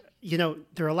are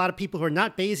a lot of people who are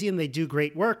not Bayesian. They do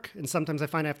great work. And sometimes I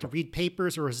find I have to read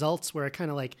papers or results where I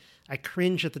kind of I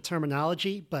cringe at the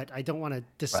terminology, but I don't want to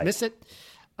dismiss it.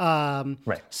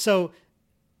 So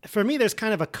for me, there's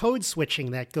kind of a code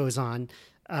switching that goes on.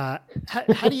 How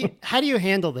do you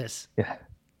handle this?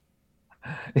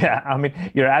 Yeah. I mean,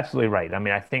 you're absolutely right. I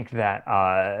mean, I think that,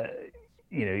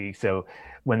 so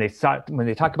when they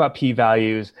talk about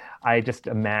p-values, I just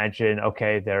imagine,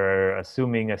 okay, they're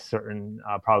assuming a certain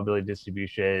probability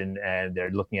distribution and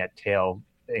they're looking at tail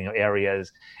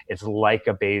areas. It's like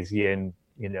a Bayesian,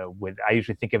 I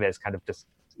usually think of it as kind of just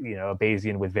a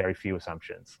Bayesian with very few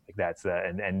assumptions. Like that's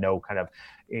and no kind of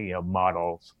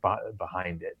models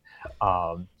behind it.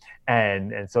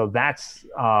 And so that's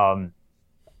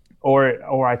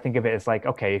or I think of it as like,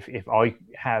 okay, if all you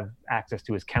have access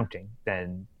to is counting,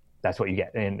 then that's what you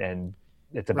get, and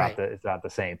it's about it's about the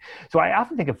same. So I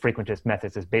often think of frequentist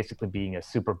methods as basically being being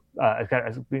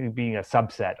a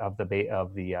subset of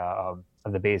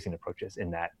the Bayesian approaches in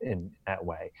that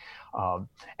way.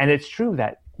 And it's true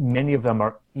that many of them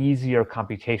are easier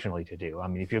computationally to do. I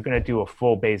mean, if you're going to do a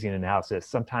full Bayesian analysis,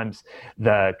 sometimes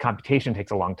the computation takes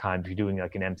a long time if you're doing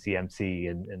like an MCMC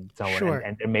and so on. Sure.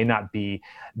 And there may not be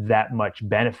that much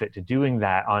benefit to doing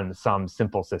that on some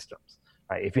simple systems.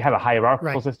 Right. If you have a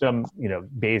hierarchical system,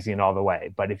 Bayesian all the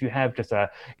way. But if you have just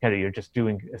you're just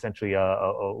doing essentially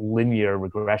a linear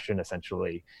regression,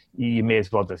 essentially, you may as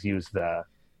well just use the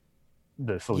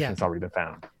solution that's already been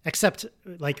found. Except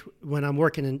like when I'm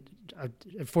working in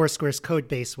Foursquare's code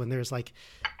base, when there's like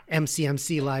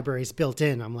MCMC libraries built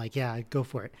in, I'm like, yeah, go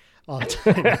for it all the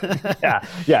time.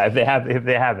 yeah. If they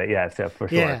have it, yeah, so for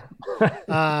sure.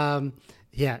 Yeah.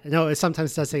 Yeah, no, it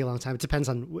sometimes does take a long time. It depends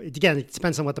on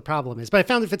what the problem is. But I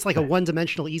found if it's like a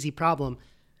one-dimensional easy problem,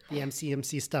 the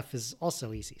MCMC stuff is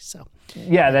also easy. So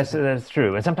yeah, that's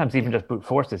true. And sometimes even just brute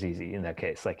force is easy in that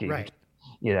case. Like if it's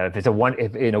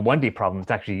if in a 1D problem,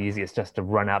 it's actually easiest just to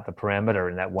run out the parameter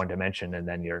in that one dimension, and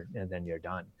then you're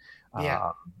done.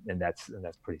 And that's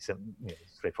pretty simple,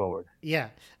 straightforward. Yeah.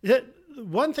 The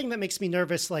one thing that makes me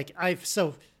nervous, I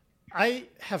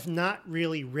have not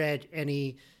really read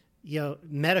any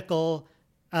medical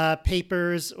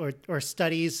papers or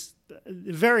studies,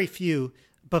 very few,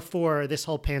 before this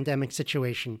whole pandemic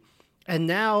situation. And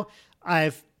now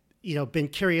I've, been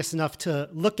curious enough to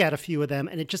look at a few of them,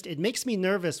 and it makes me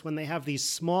nervous when they have these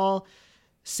small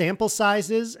sample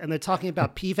sizes and they're talking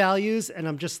about p-values, and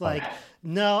I'm just like,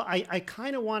 no, I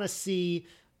kind of want to see,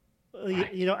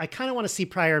 I kind of want to see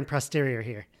prior and posterior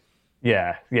here.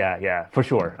 Yeah, for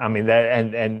sure. I mean, that,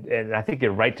 and I think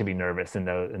you're right to be nervous in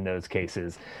those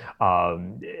cases.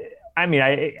 I mean,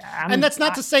 and that's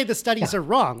not to say the studies are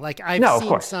wrong. Like I've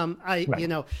seen some,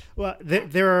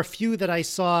 there are a few that I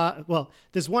saw. Well,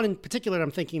 there's one in particular that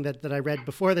I'm thinking that I read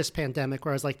before this pandemic,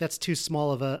 where I was like, that's too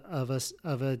small of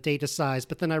a data size.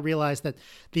 But then I realized that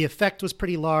the effect was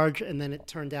pretty large, and then it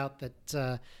turned out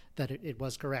that it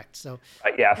was correct. So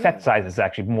effect size is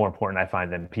actually more important, I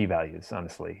find, than p-values,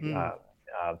 honestly.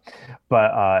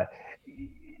 But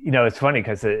it's funny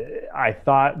because I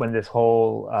thought when this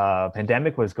whole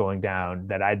pandemic was going down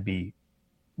that I'd be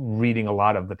reading a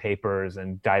lot of the papers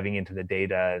and diving into the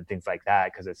data and things like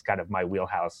that, because it's kind of my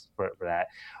wheelhouse for that.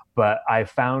 But I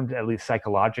found, at least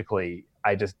psychologically,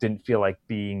 I just didn't feel like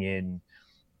being in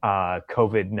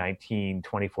COVID-19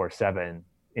 24/7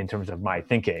 in terms of my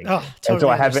thinking. Oh,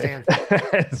 totally understand.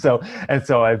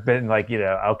 So I've been like,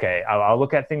 okay, I'll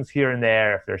look at things here and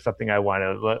there if there's something I want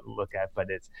to look at,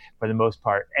 but it's for the most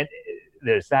part. And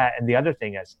there's that. And the other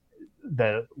thing is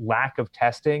the lack of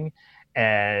testing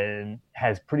and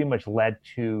has pretty much led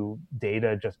to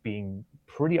data just being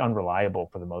pretty unreliable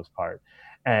for the most part.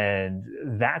 And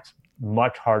that's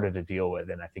much harder to deal with.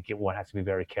 And I think one has to be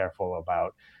very careful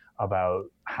about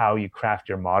how you craft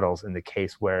your models in the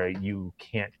case where you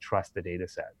can't trust the data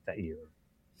set that you're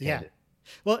handed.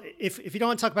 Well, if you don't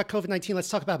want to talk about COVID-19, let's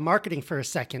talk about marketing for a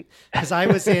second. Because I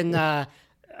was in,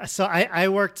 so I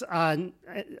worked on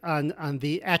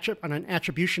an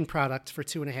attribution product for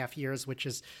 2.5 years, which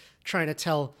is trying to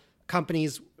tell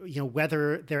companies,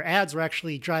 whether their ads were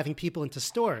actually driving people into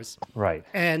stores. Right.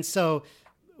 And so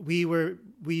we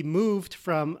moved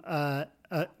from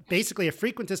basically a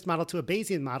frequentist model to a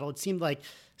Bayesian model. It seemed like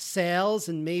sales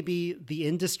and maybe the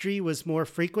industry was more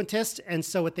frequentist. And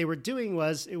so what they were doing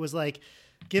was, it was like,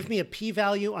 give me a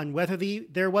p-value on whether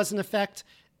there was an effect,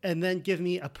 and then give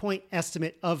me a point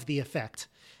estimate of the effect.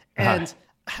 And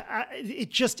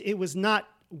it was not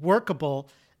workable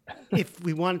if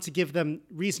we wanted to give them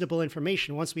reasonable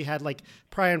information. Once we had like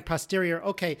prior and posterior,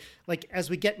 okay, like as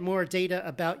we get more data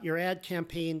about your ad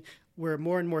campaign, we're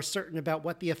more and more certain about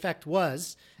what the effect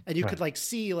was. And you could like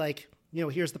see like,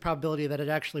 here's the probability that it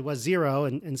actually was 0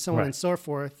 and so on and so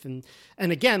forth. And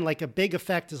again, like a big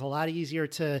effect is a lot easier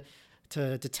to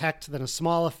detect than a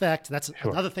small effect. That's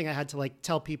another thing I had to like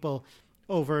tell people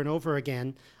over and over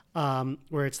again,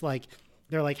 where it's like,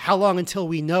 they're like, how long until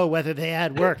we know whether the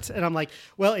ad worked? And I'm like,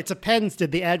 well, it depends.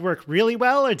 Did the ad work really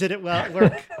well, or did it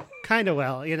work kind of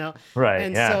well, Right.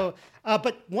 And so,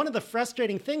 but one of the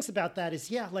frustrating things about that is,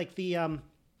 like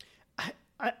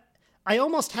I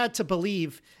almost had to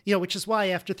believe, which is why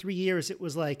after 3 years, it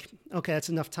was like, okay, that's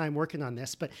enough time working on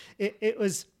this. But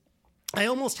I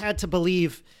almost had to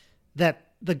believe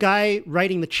that the guy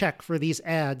writing the check for these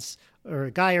ads, or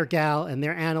a guy or gal and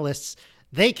their analysts,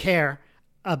 they care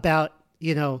about,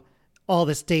 all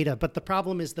this data. But the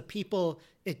problem is the people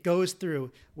it goes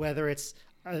through, whether it's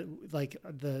like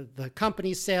the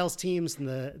company's sales teams and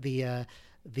the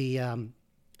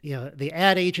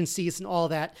ad agencies and all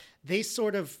that, they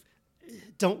sort of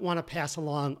don't want to pass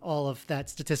along all of that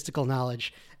statistical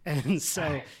knowledge. And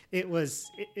so it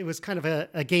was kind of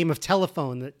a game of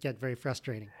telephone that got very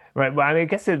frustrating. Right. Well, I mean, I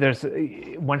guess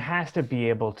one has to be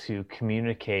able to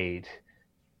communicate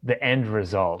the end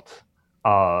result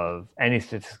of any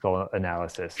statistical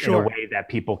analysis in a way that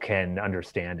people can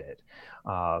understand it.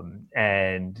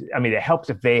 And I mean, it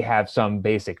helps if they have some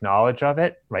basic knowledge of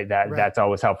it, right? That's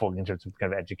always helpful in terms of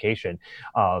kind of education.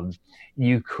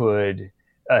 You could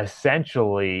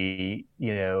essentially,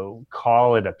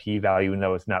 call it a p-value, even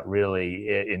though it's not really,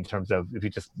 in terms of if you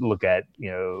just look at,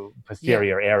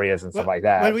 posterior areas and stuff like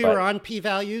that. When we were on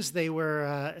p-values, they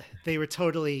were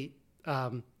totally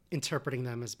interpreting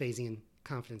them as Bayesian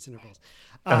confidence intervals.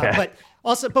 But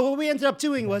what we ended up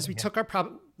doing was we took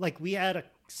we had a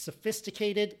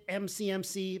sophisticated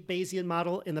MCMC Bayesian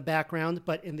model in the background,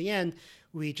 but in the end,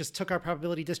 we just took our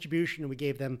probability distribution and we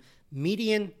gave them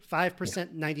median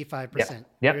 5%, 95%.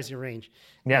 There's your range.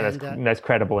 Yeah, and that's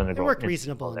credible integral. It worked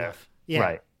reasonable enough.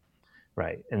 Yeah.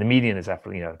 Right. And the median is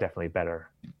definitely better.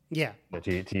 Yeah.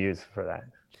 To use for that.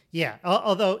 Yeah.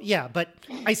 Although, but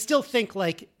I still think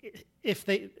like if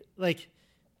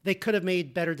they could have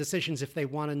made better decisions if they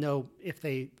wanted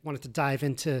to dive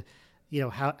into,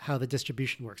 how the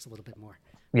distribution works a little bit more.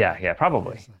 Yeah,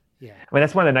 probably. Yeah. I mean,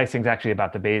 that's one of the nice things actually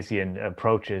about the Bayesian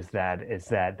approach is that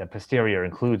the posterior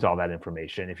includes all that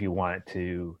information if you want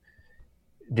to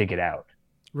dig it out.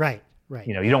 Right.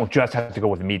 You don't just have to go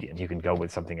with the median. You can go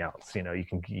with something else. You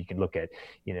can look at,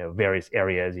 various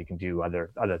areas. You can do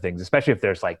other things, especially if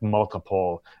there's like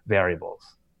multiple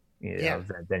variables.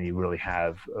 Then you really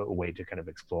have a way to kind of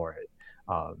explore it.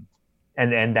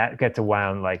 And that gets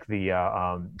around like the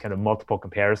kind of multiple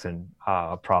comparison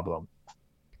problem.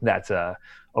 That's a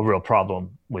real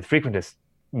problem with frequentist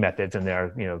methods, and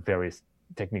there are various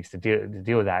techniques to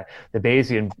deal with that. The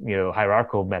Bayesian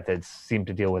hierarchical methods seem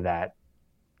to deal with that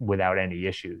without any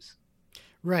issues.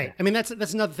 Right. I mean, that's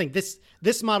another thing.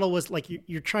 This model was like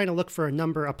you're trying to look for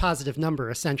a positive number,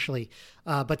 essentially.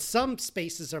 But some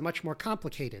spaces are much more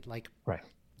complicated. Like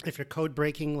if you're code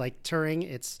breaking like Turing,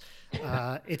 it's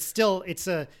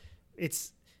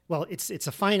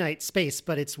a finite space,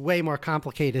 but it's way more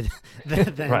complicated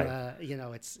than Right.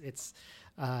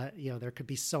 there could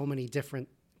be so many different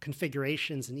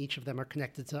configurations, and each of them are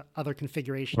connected to other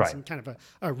configurations Right. in kind of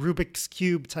a Rubik's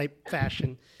Cube type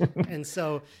fashion. And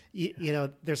so,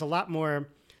 there's a lot more,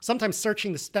 sometimes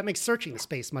that makes searching the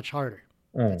space much harder.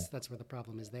 That's where the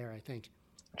problem is there, I think.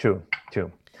 True.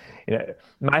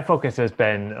 My focus has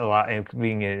been a lot, and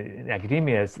being in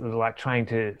academia, is a lot trying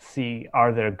to see,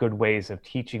 are there good ways of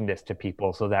teaching this to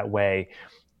people, so that way,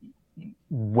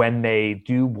 when they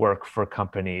do work for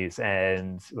companies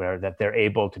and where that they're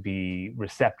able to be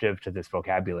receptive to this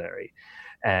vocabulary,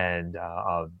 and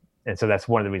so that's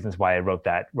one of the reasons why I wrote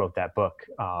that book,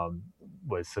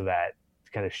 was so that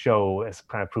to kind of show as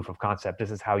kind of proof of concept, this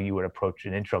is how you would approach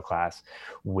an intro class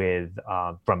with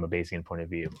from a Bayesian point of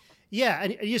view. Yeah,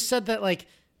 and you said that like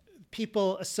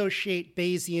people associate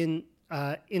Bayesian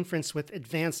inference with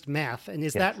advanced math, and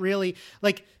is that really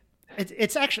like?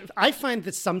 It's actually, I find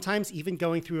that sometimes even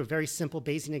going through a very simple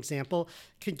Bayesian example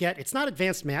it's not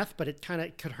advanced math, but it kind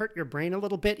of could hurt your brain a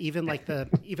little bit. Even like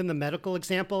even the medical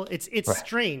example, it's Right.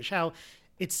 strange how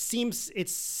it seems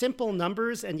it's simple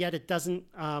numbers, and yet it doesn't,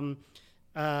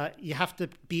 you have to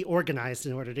be organized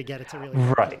in order to get it to really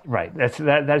work. Right. That's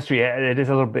true. Yeah, it is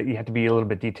a little bit. You have to be a little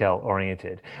bit detail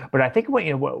oriented. But I think what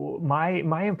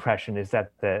my impression is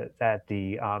that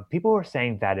the people who are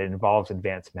saying that it involves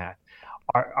advanced math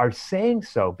are saying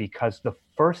so because the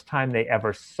first time they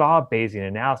ever saw Bayesian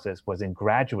analysis was in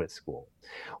graduate school,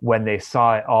 when they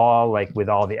saw it all, like with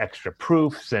all the extra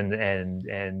proofs and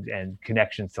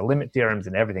connections to limit theorems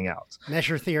and everything else.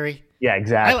 Measure theory. Yeah,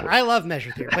 exactly. I love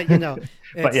measure theory, but you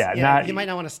might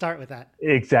not want to start with that.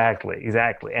 Exactly.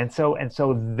 And so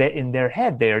they, in their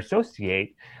head, they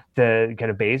associate the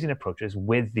kind of Bayesian approaches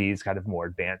with these kind of more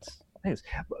advanced things,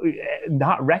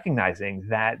 not recognizing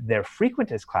that their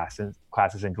frequentist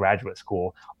classes in graduate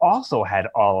school also had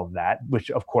all of that, which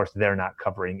of course they're not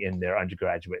covering in their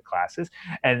undergraduate classes,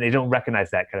 and they don't recognize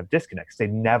that kind of disconnect. They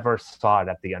never saw it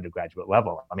at the undergraduate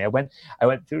level. I mean, I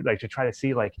went through like to try to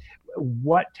see like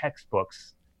what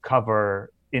textbooks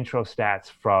cover intro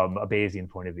stats from a Bayesian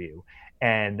point of view,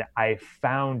 and I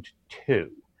found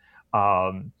two.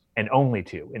 And only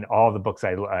two in all the books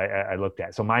I looked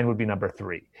at. So mine would be number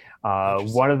 3.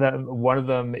 One of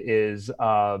them is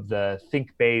the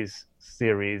Think Bayes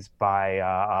series by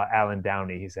Alan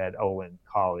Downey. He's at Olin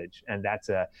College, and that's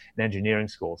an engineering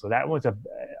school. So that was a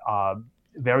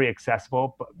very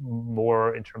accessible, but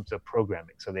more in terms of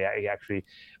programming. So he actually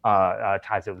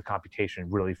ties it with computation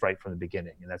really right from the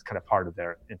beginning, and that's kind of part of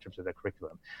in terms of their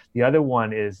curriculum. The other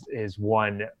one is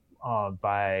one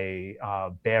by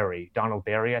Donald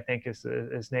Barry, I think is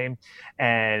his name,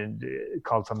 and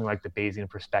called something like the Bayesian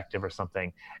Perspective or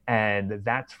something. And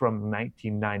that's from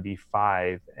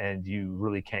 1995, and you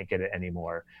really can't get it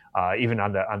anymore. Even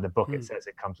on the book, it says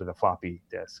it comes with a floppy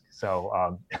disk.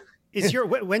 So.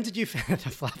 When did you find a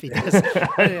floppy disk?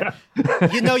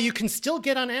 You can still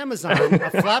get on Amazon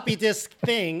a floppy disk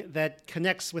thing that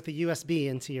connects with a USB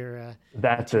into your.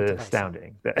 That's into your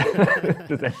astounding.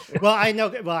 Well, I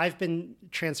know. Well, I've been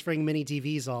transferring mini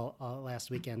DVs all last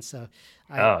weekend, so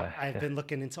I've been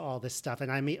looking into all this stuff,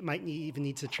 and I might even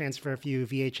need to transfer a few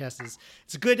VHSs.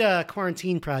 It's a good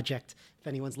quarantine project if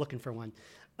anyone's looking for one.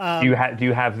 Do you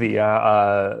have the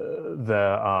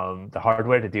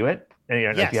hardware to do it? And,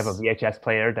 yes. Do you have a VHS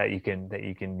player that you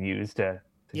can use to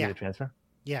do the transfer?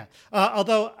 Yeah.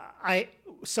 Although I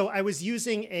was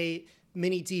using a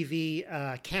mini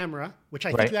DV camera, which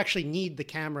I think you actually need the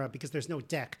camera because there's no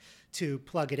deck to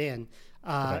plug it in.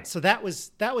 So that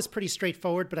was pretty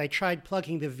straightforward. But I tried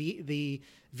plugging the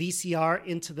VCR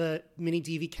into the mini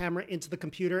DV camera into the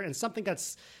computer, and something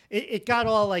it got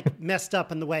all like messed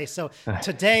up in the way. So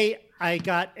today I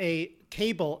got a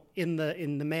cable in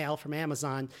the mail from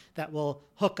Amazon that will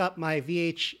hook up my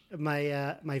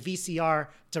my VCR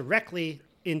directly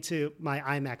into my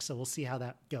iMac. So we'll see how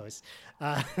that goes.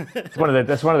 That's one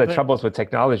of the troubles with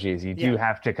technology is you do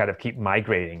have to kind of keep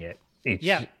migrating it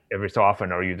every so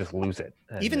often, or you just lose it.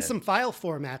 Even some file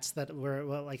formats that were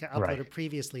uploaded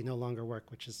previously no longer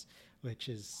work, which is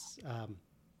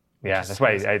that's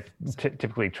why I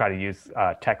typically try to use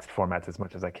text formats as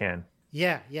much as I can.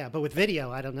 Yeah, but with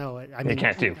video, I don't know. I mean, you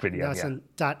can't do video. No, it's in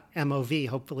 .mov.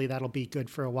 Hopefully, that'll be good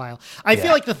for a while. I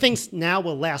feel like the things now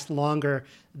will last longer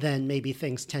than maybe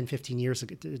things 10, 15 years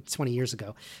ago, 20 years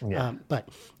ago. Yeah. But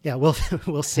yeah,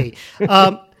 we'll see.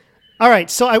 All right.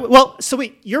 So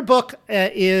your book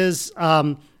is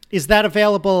that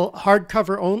available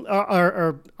hardcover only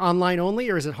or online only,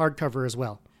 or is it hardcover as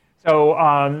well?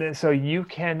 So you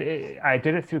can. I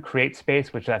did it through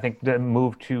CreateSpace, which I think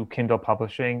moved to Kindle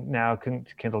Publishing now,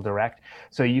 Kindle Direct.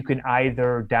 So you can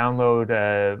either download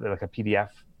like a PDF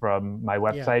from my Yeah.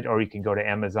 website, or you can go to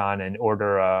Amazon and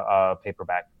order a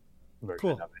paperback version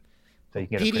Cool. of it. So Cool. you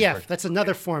can get a print PDF. version. That's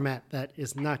another format that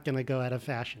is not going to go out of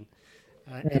fashion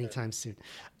anytime soon.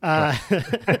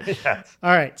 Yes.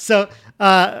 All right. So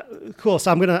cool. So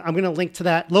I'm gonna link to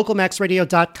that.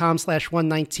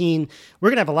 localmaxradio.com/119. We're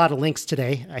gonna have a lot of links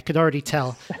today. I could already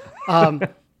tell.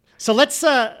 So let's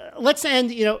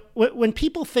end. When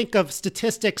people think of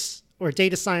statistics or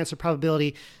data science or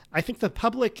probability, I think the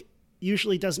public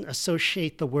usually doesn't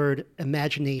associate the word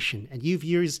imagination, and you've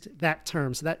used that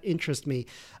term, so that interests me.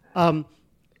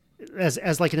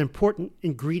 As like an important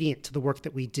ingredient to the work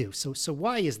that we do. So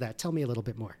why is that? Tell me a little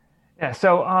bit more. Yeah.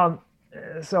 So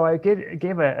I gave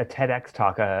a TEDx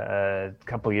talk a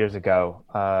couple years ago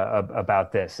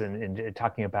about this, and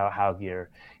talking about how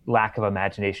your lack of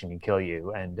imagination can kill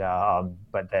you, and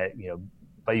but you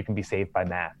can be saved by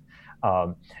math.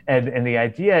 And the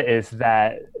idea is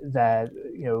that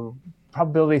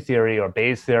probability theory or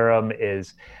Bayes' theorem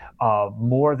is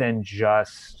more than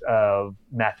just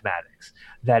mathematics.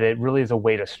 That it really is a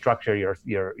way to structure your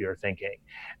thinking.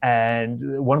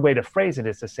 And one way to phrase it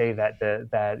is to say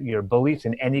that your beliefs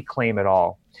in any claim at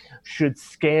all should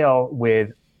scale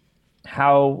with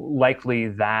how likely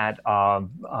that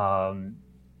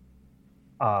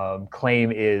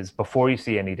claim is before you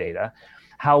see any data,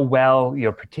 how well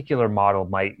your particular model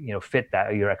might fit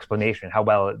that, your explanation, how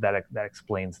well that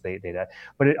explains the data.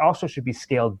 But it also should be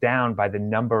scaled down by the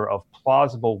number of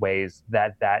plausible ways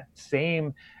that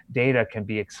same data can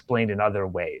be explained in other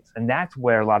ways. And that's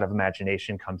where a lot of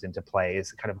imagination comes into play,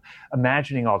 is kind of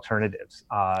imagining alternatives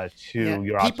to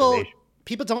your observation.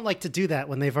 People don't like to do that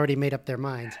when they've already made up their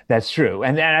mind. That's true.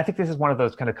 And I think this is one of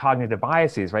those kind of cognitive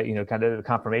biases, right? Kind of the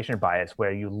confirmation bias,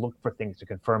 where you look for things to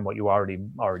confirm what you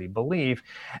already believe,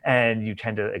 and you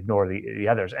tend to ignore the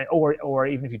others. Or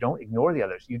even if you don't ignore the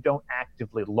others, you don't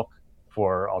actively look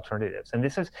for alternatives. And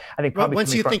this is, I think, probably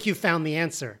once you think you found the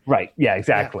answer. Right. Yeah,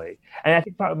 exactly. Yeah. And I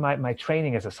think part of my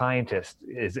training as a scientist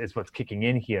is what's kicking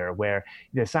in here, where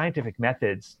the scientific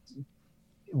methods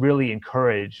really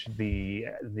encourage the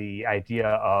idea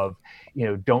of,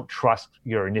 don't trust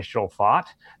your initial thought.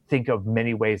 Think of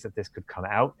many ways that this could come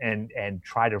out, and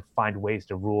try to find ways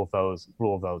to rule those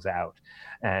out.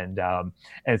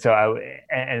 And so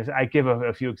I give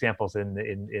a few examples in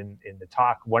the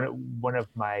talk. One of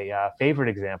my favorite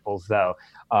examples, though,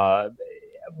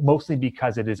 mostly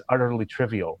because it is utterly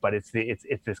trivial, but it's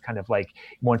this kind of like,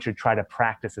 one should try to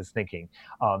practice this thinking.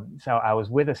 So I was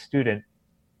with a student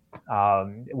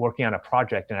working on a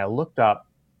project, and I looked up,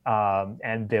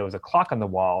 and there was a clock on the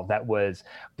wall that was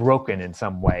broken in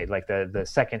some way. Like the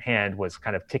second hand was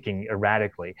kind of ticking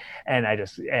erratically, and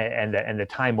the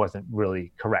time wasn't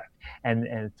really correct.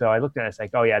 And so I looked at it, it's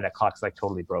like, oh yeah, that clock's like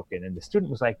totally broken. And the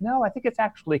student was like, no, I think it's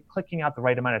actually clicking out the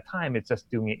right amount of time. It's just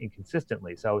doing it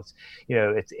inconsistently. So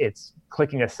it's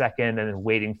clicking a second and then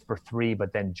waiting for 3,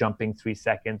 but then jumping 3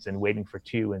 seconds and waiting for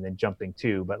 2 and then jumping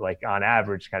 2, but like on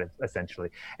average, kind of essentially.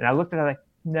 And I looked at it like,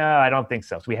 no, I don't think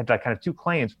so. So we had like kind of 2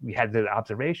 claims. We had the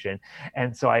observation.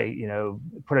 And so I,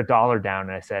 put $1 down,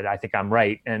 and I said, I think I'm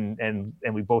right. And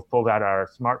we both pulled out our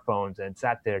smartphones and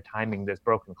sat there timing this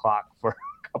broken clock for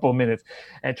a couple of minutes.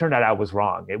 And it turned out I was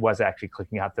wrong. It was actually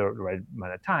clicking out the right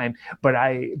amount of time. But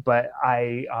I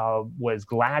was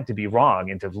glad to be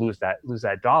wrong and to lose that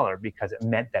dollar, because it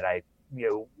meant that I,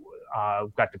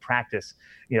 got to practice,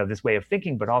 this way of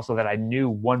thinking, but also that I knew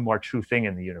one more true thing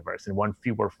in the universe and one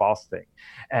fewer false thing.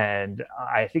 And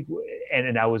I think,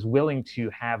 and I was willing to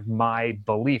have my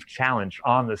belief challenged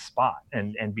on the spot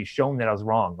and be shown that I was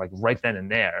wrong, like right then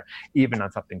and there, even on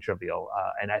something trivial.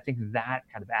 And I think that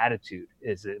kind of attitude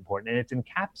is important. And it's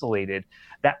encapsulated,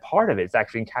 that part of it is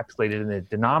actually encapsulated in the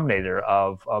denominator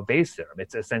of Bayes' theorem.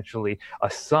 It's essentially a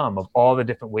sum of all the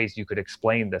different ways you could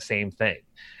explain the same thing.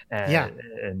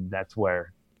 And that's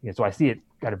where, so I see it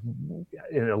kind of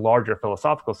in a larger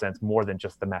philosophical sense, more than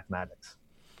just the mathematics.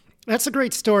 That's a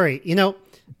great story.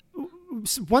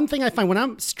 One thing I find when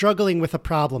I'm struggling with a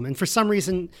problem, and for some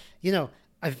reason,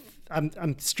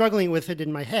 I'm struggling with it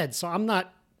in my head, so I'm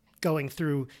not going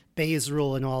through Bayes'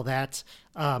 rule and all that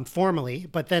formally,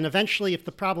 but then eventually, if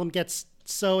the problem gets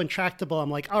so intractable, I'm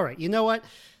like, all right, you know what,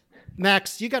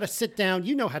 Max, you got to sit down.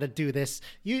 You know how to do this.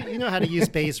 You know how to use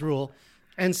Bayes' rule.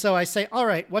 And so I say, all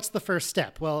right, what's the first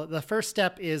step? Well, the first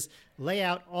step is lay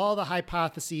out all the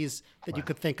hypotheses that you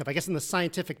could think of. I guess in the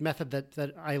scientific method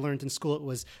that I learned in school, it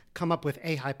was come up with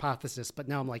a hypothesis. But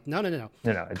now I'm like, no.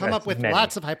 Come up with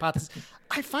lots of hypotheses.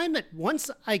 I find that once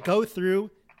I go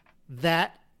through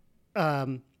that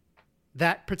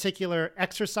that particular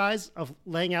exercise of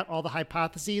laying out all the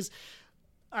hypotheses,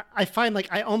 I find like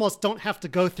I almost don't have to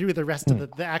go through the rest of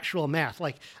the actual math.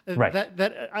 Like Right.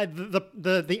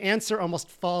 the answer almost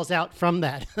falls out from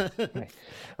that. Right.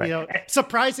 You know,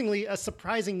 surprisingly, a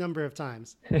surprising number of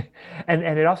times. And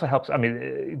it also helps, I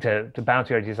mean, to bounce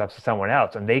your ideas off to someone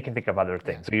else, and they can think of other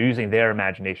things. So you're using their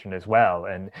imagination as well.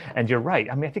 And you're right.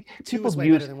 I mean, I think Two is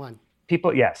way better than one.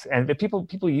 Yes, and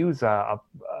people use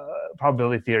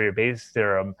probability theory or Bayes'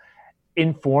 theorem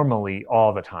informally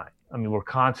all the time. I mean, we're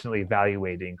constantly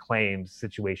evaluating claims,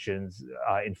 situations,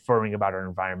 inferring about our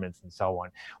environments, and so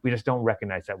on. We just don't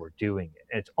recognize that we're doing it.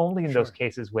 And it's only in those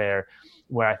cases where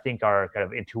I think our kind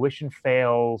of intuition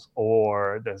fails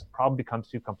or the problem becomes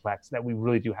too complex that we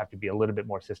really do have to be a little bit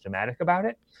more systematic about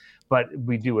it. But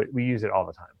we do it. We use it all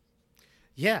the time.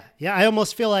 Yeah. I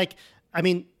almost feel like, I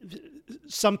mean,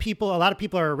 a lot of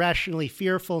people are irrationally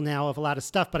fearful now of a lot of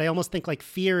stuff, but I almost think like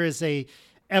fear is a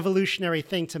evolutionary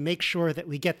thing to make sure that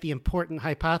we get the important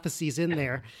hypotheses in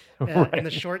there Right. in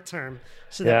the short term,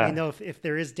 so that we know if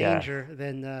there is danger,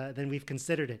 then we've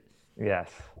considered it. Yes.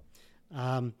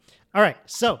 All right.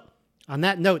 So on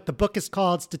that note, the book is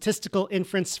called Statistical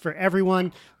Inference for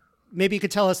Everyone. Maybe you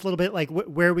could tell us a little bit like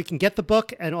where we can get the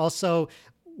book and also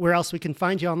where else we can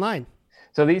find you online.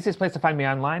 So the easiest place to find me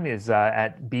online is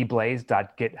at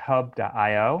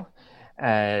bblais.github.io.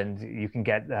 And you can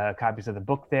get copies of the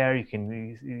book there.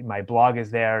 My blog is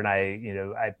there, and I need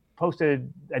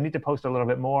to post a little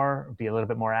bit more, be a little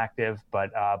bit more active,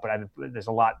 but there's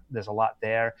a lot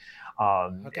there.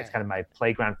 It's kind of my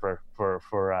playground for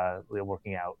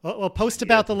working out. Well, post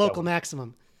about the local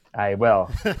maximum. I will.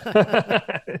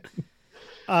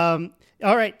 All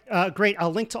right, great.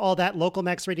 I'll link to all that,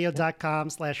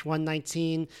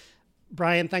 localmaxradio.com/119.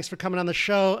 Brian, thanks for coming on the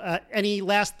show. Any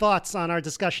last thoughts on our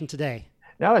discussion today?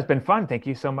 No, it's been fun. Thank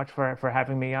you so much for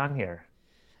having me on here.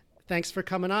 Thanks for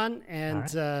coming on.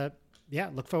 And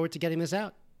look forward to getting this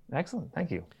out. Excellent.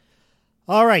 Thank you.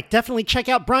 All right. Definitely check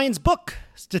out Brian's book,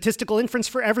 Statistical Inference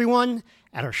for Everyone,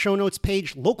 at our show notes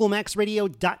page,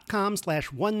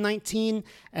 localmaxradio.com/119,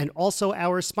 and also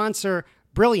our sponsor,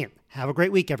 Brilliant. Have a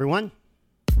great week, everyone.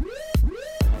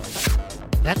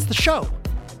 That's the show.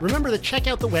 Remember to check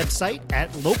out the website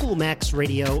at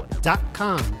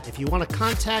localmaxradio.com if you want to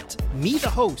contact me, the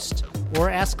host,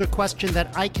 or ask a question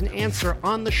that I can answer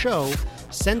on the show.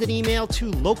 Send an email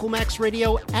to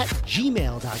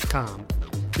localmaxradio@gmail.com.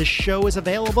 This show is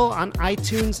available on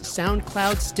iTunes,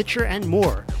 SoundCloud, Stitcher, and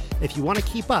more. If you want to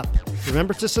keep up,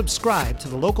 remember to subscribe to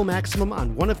the Local Maximum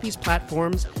on one of these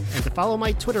platforms and to follow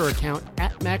my Twitter account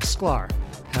 @MaxSklar.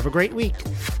 Have a great week.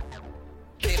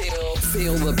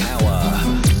 Feel the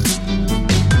power.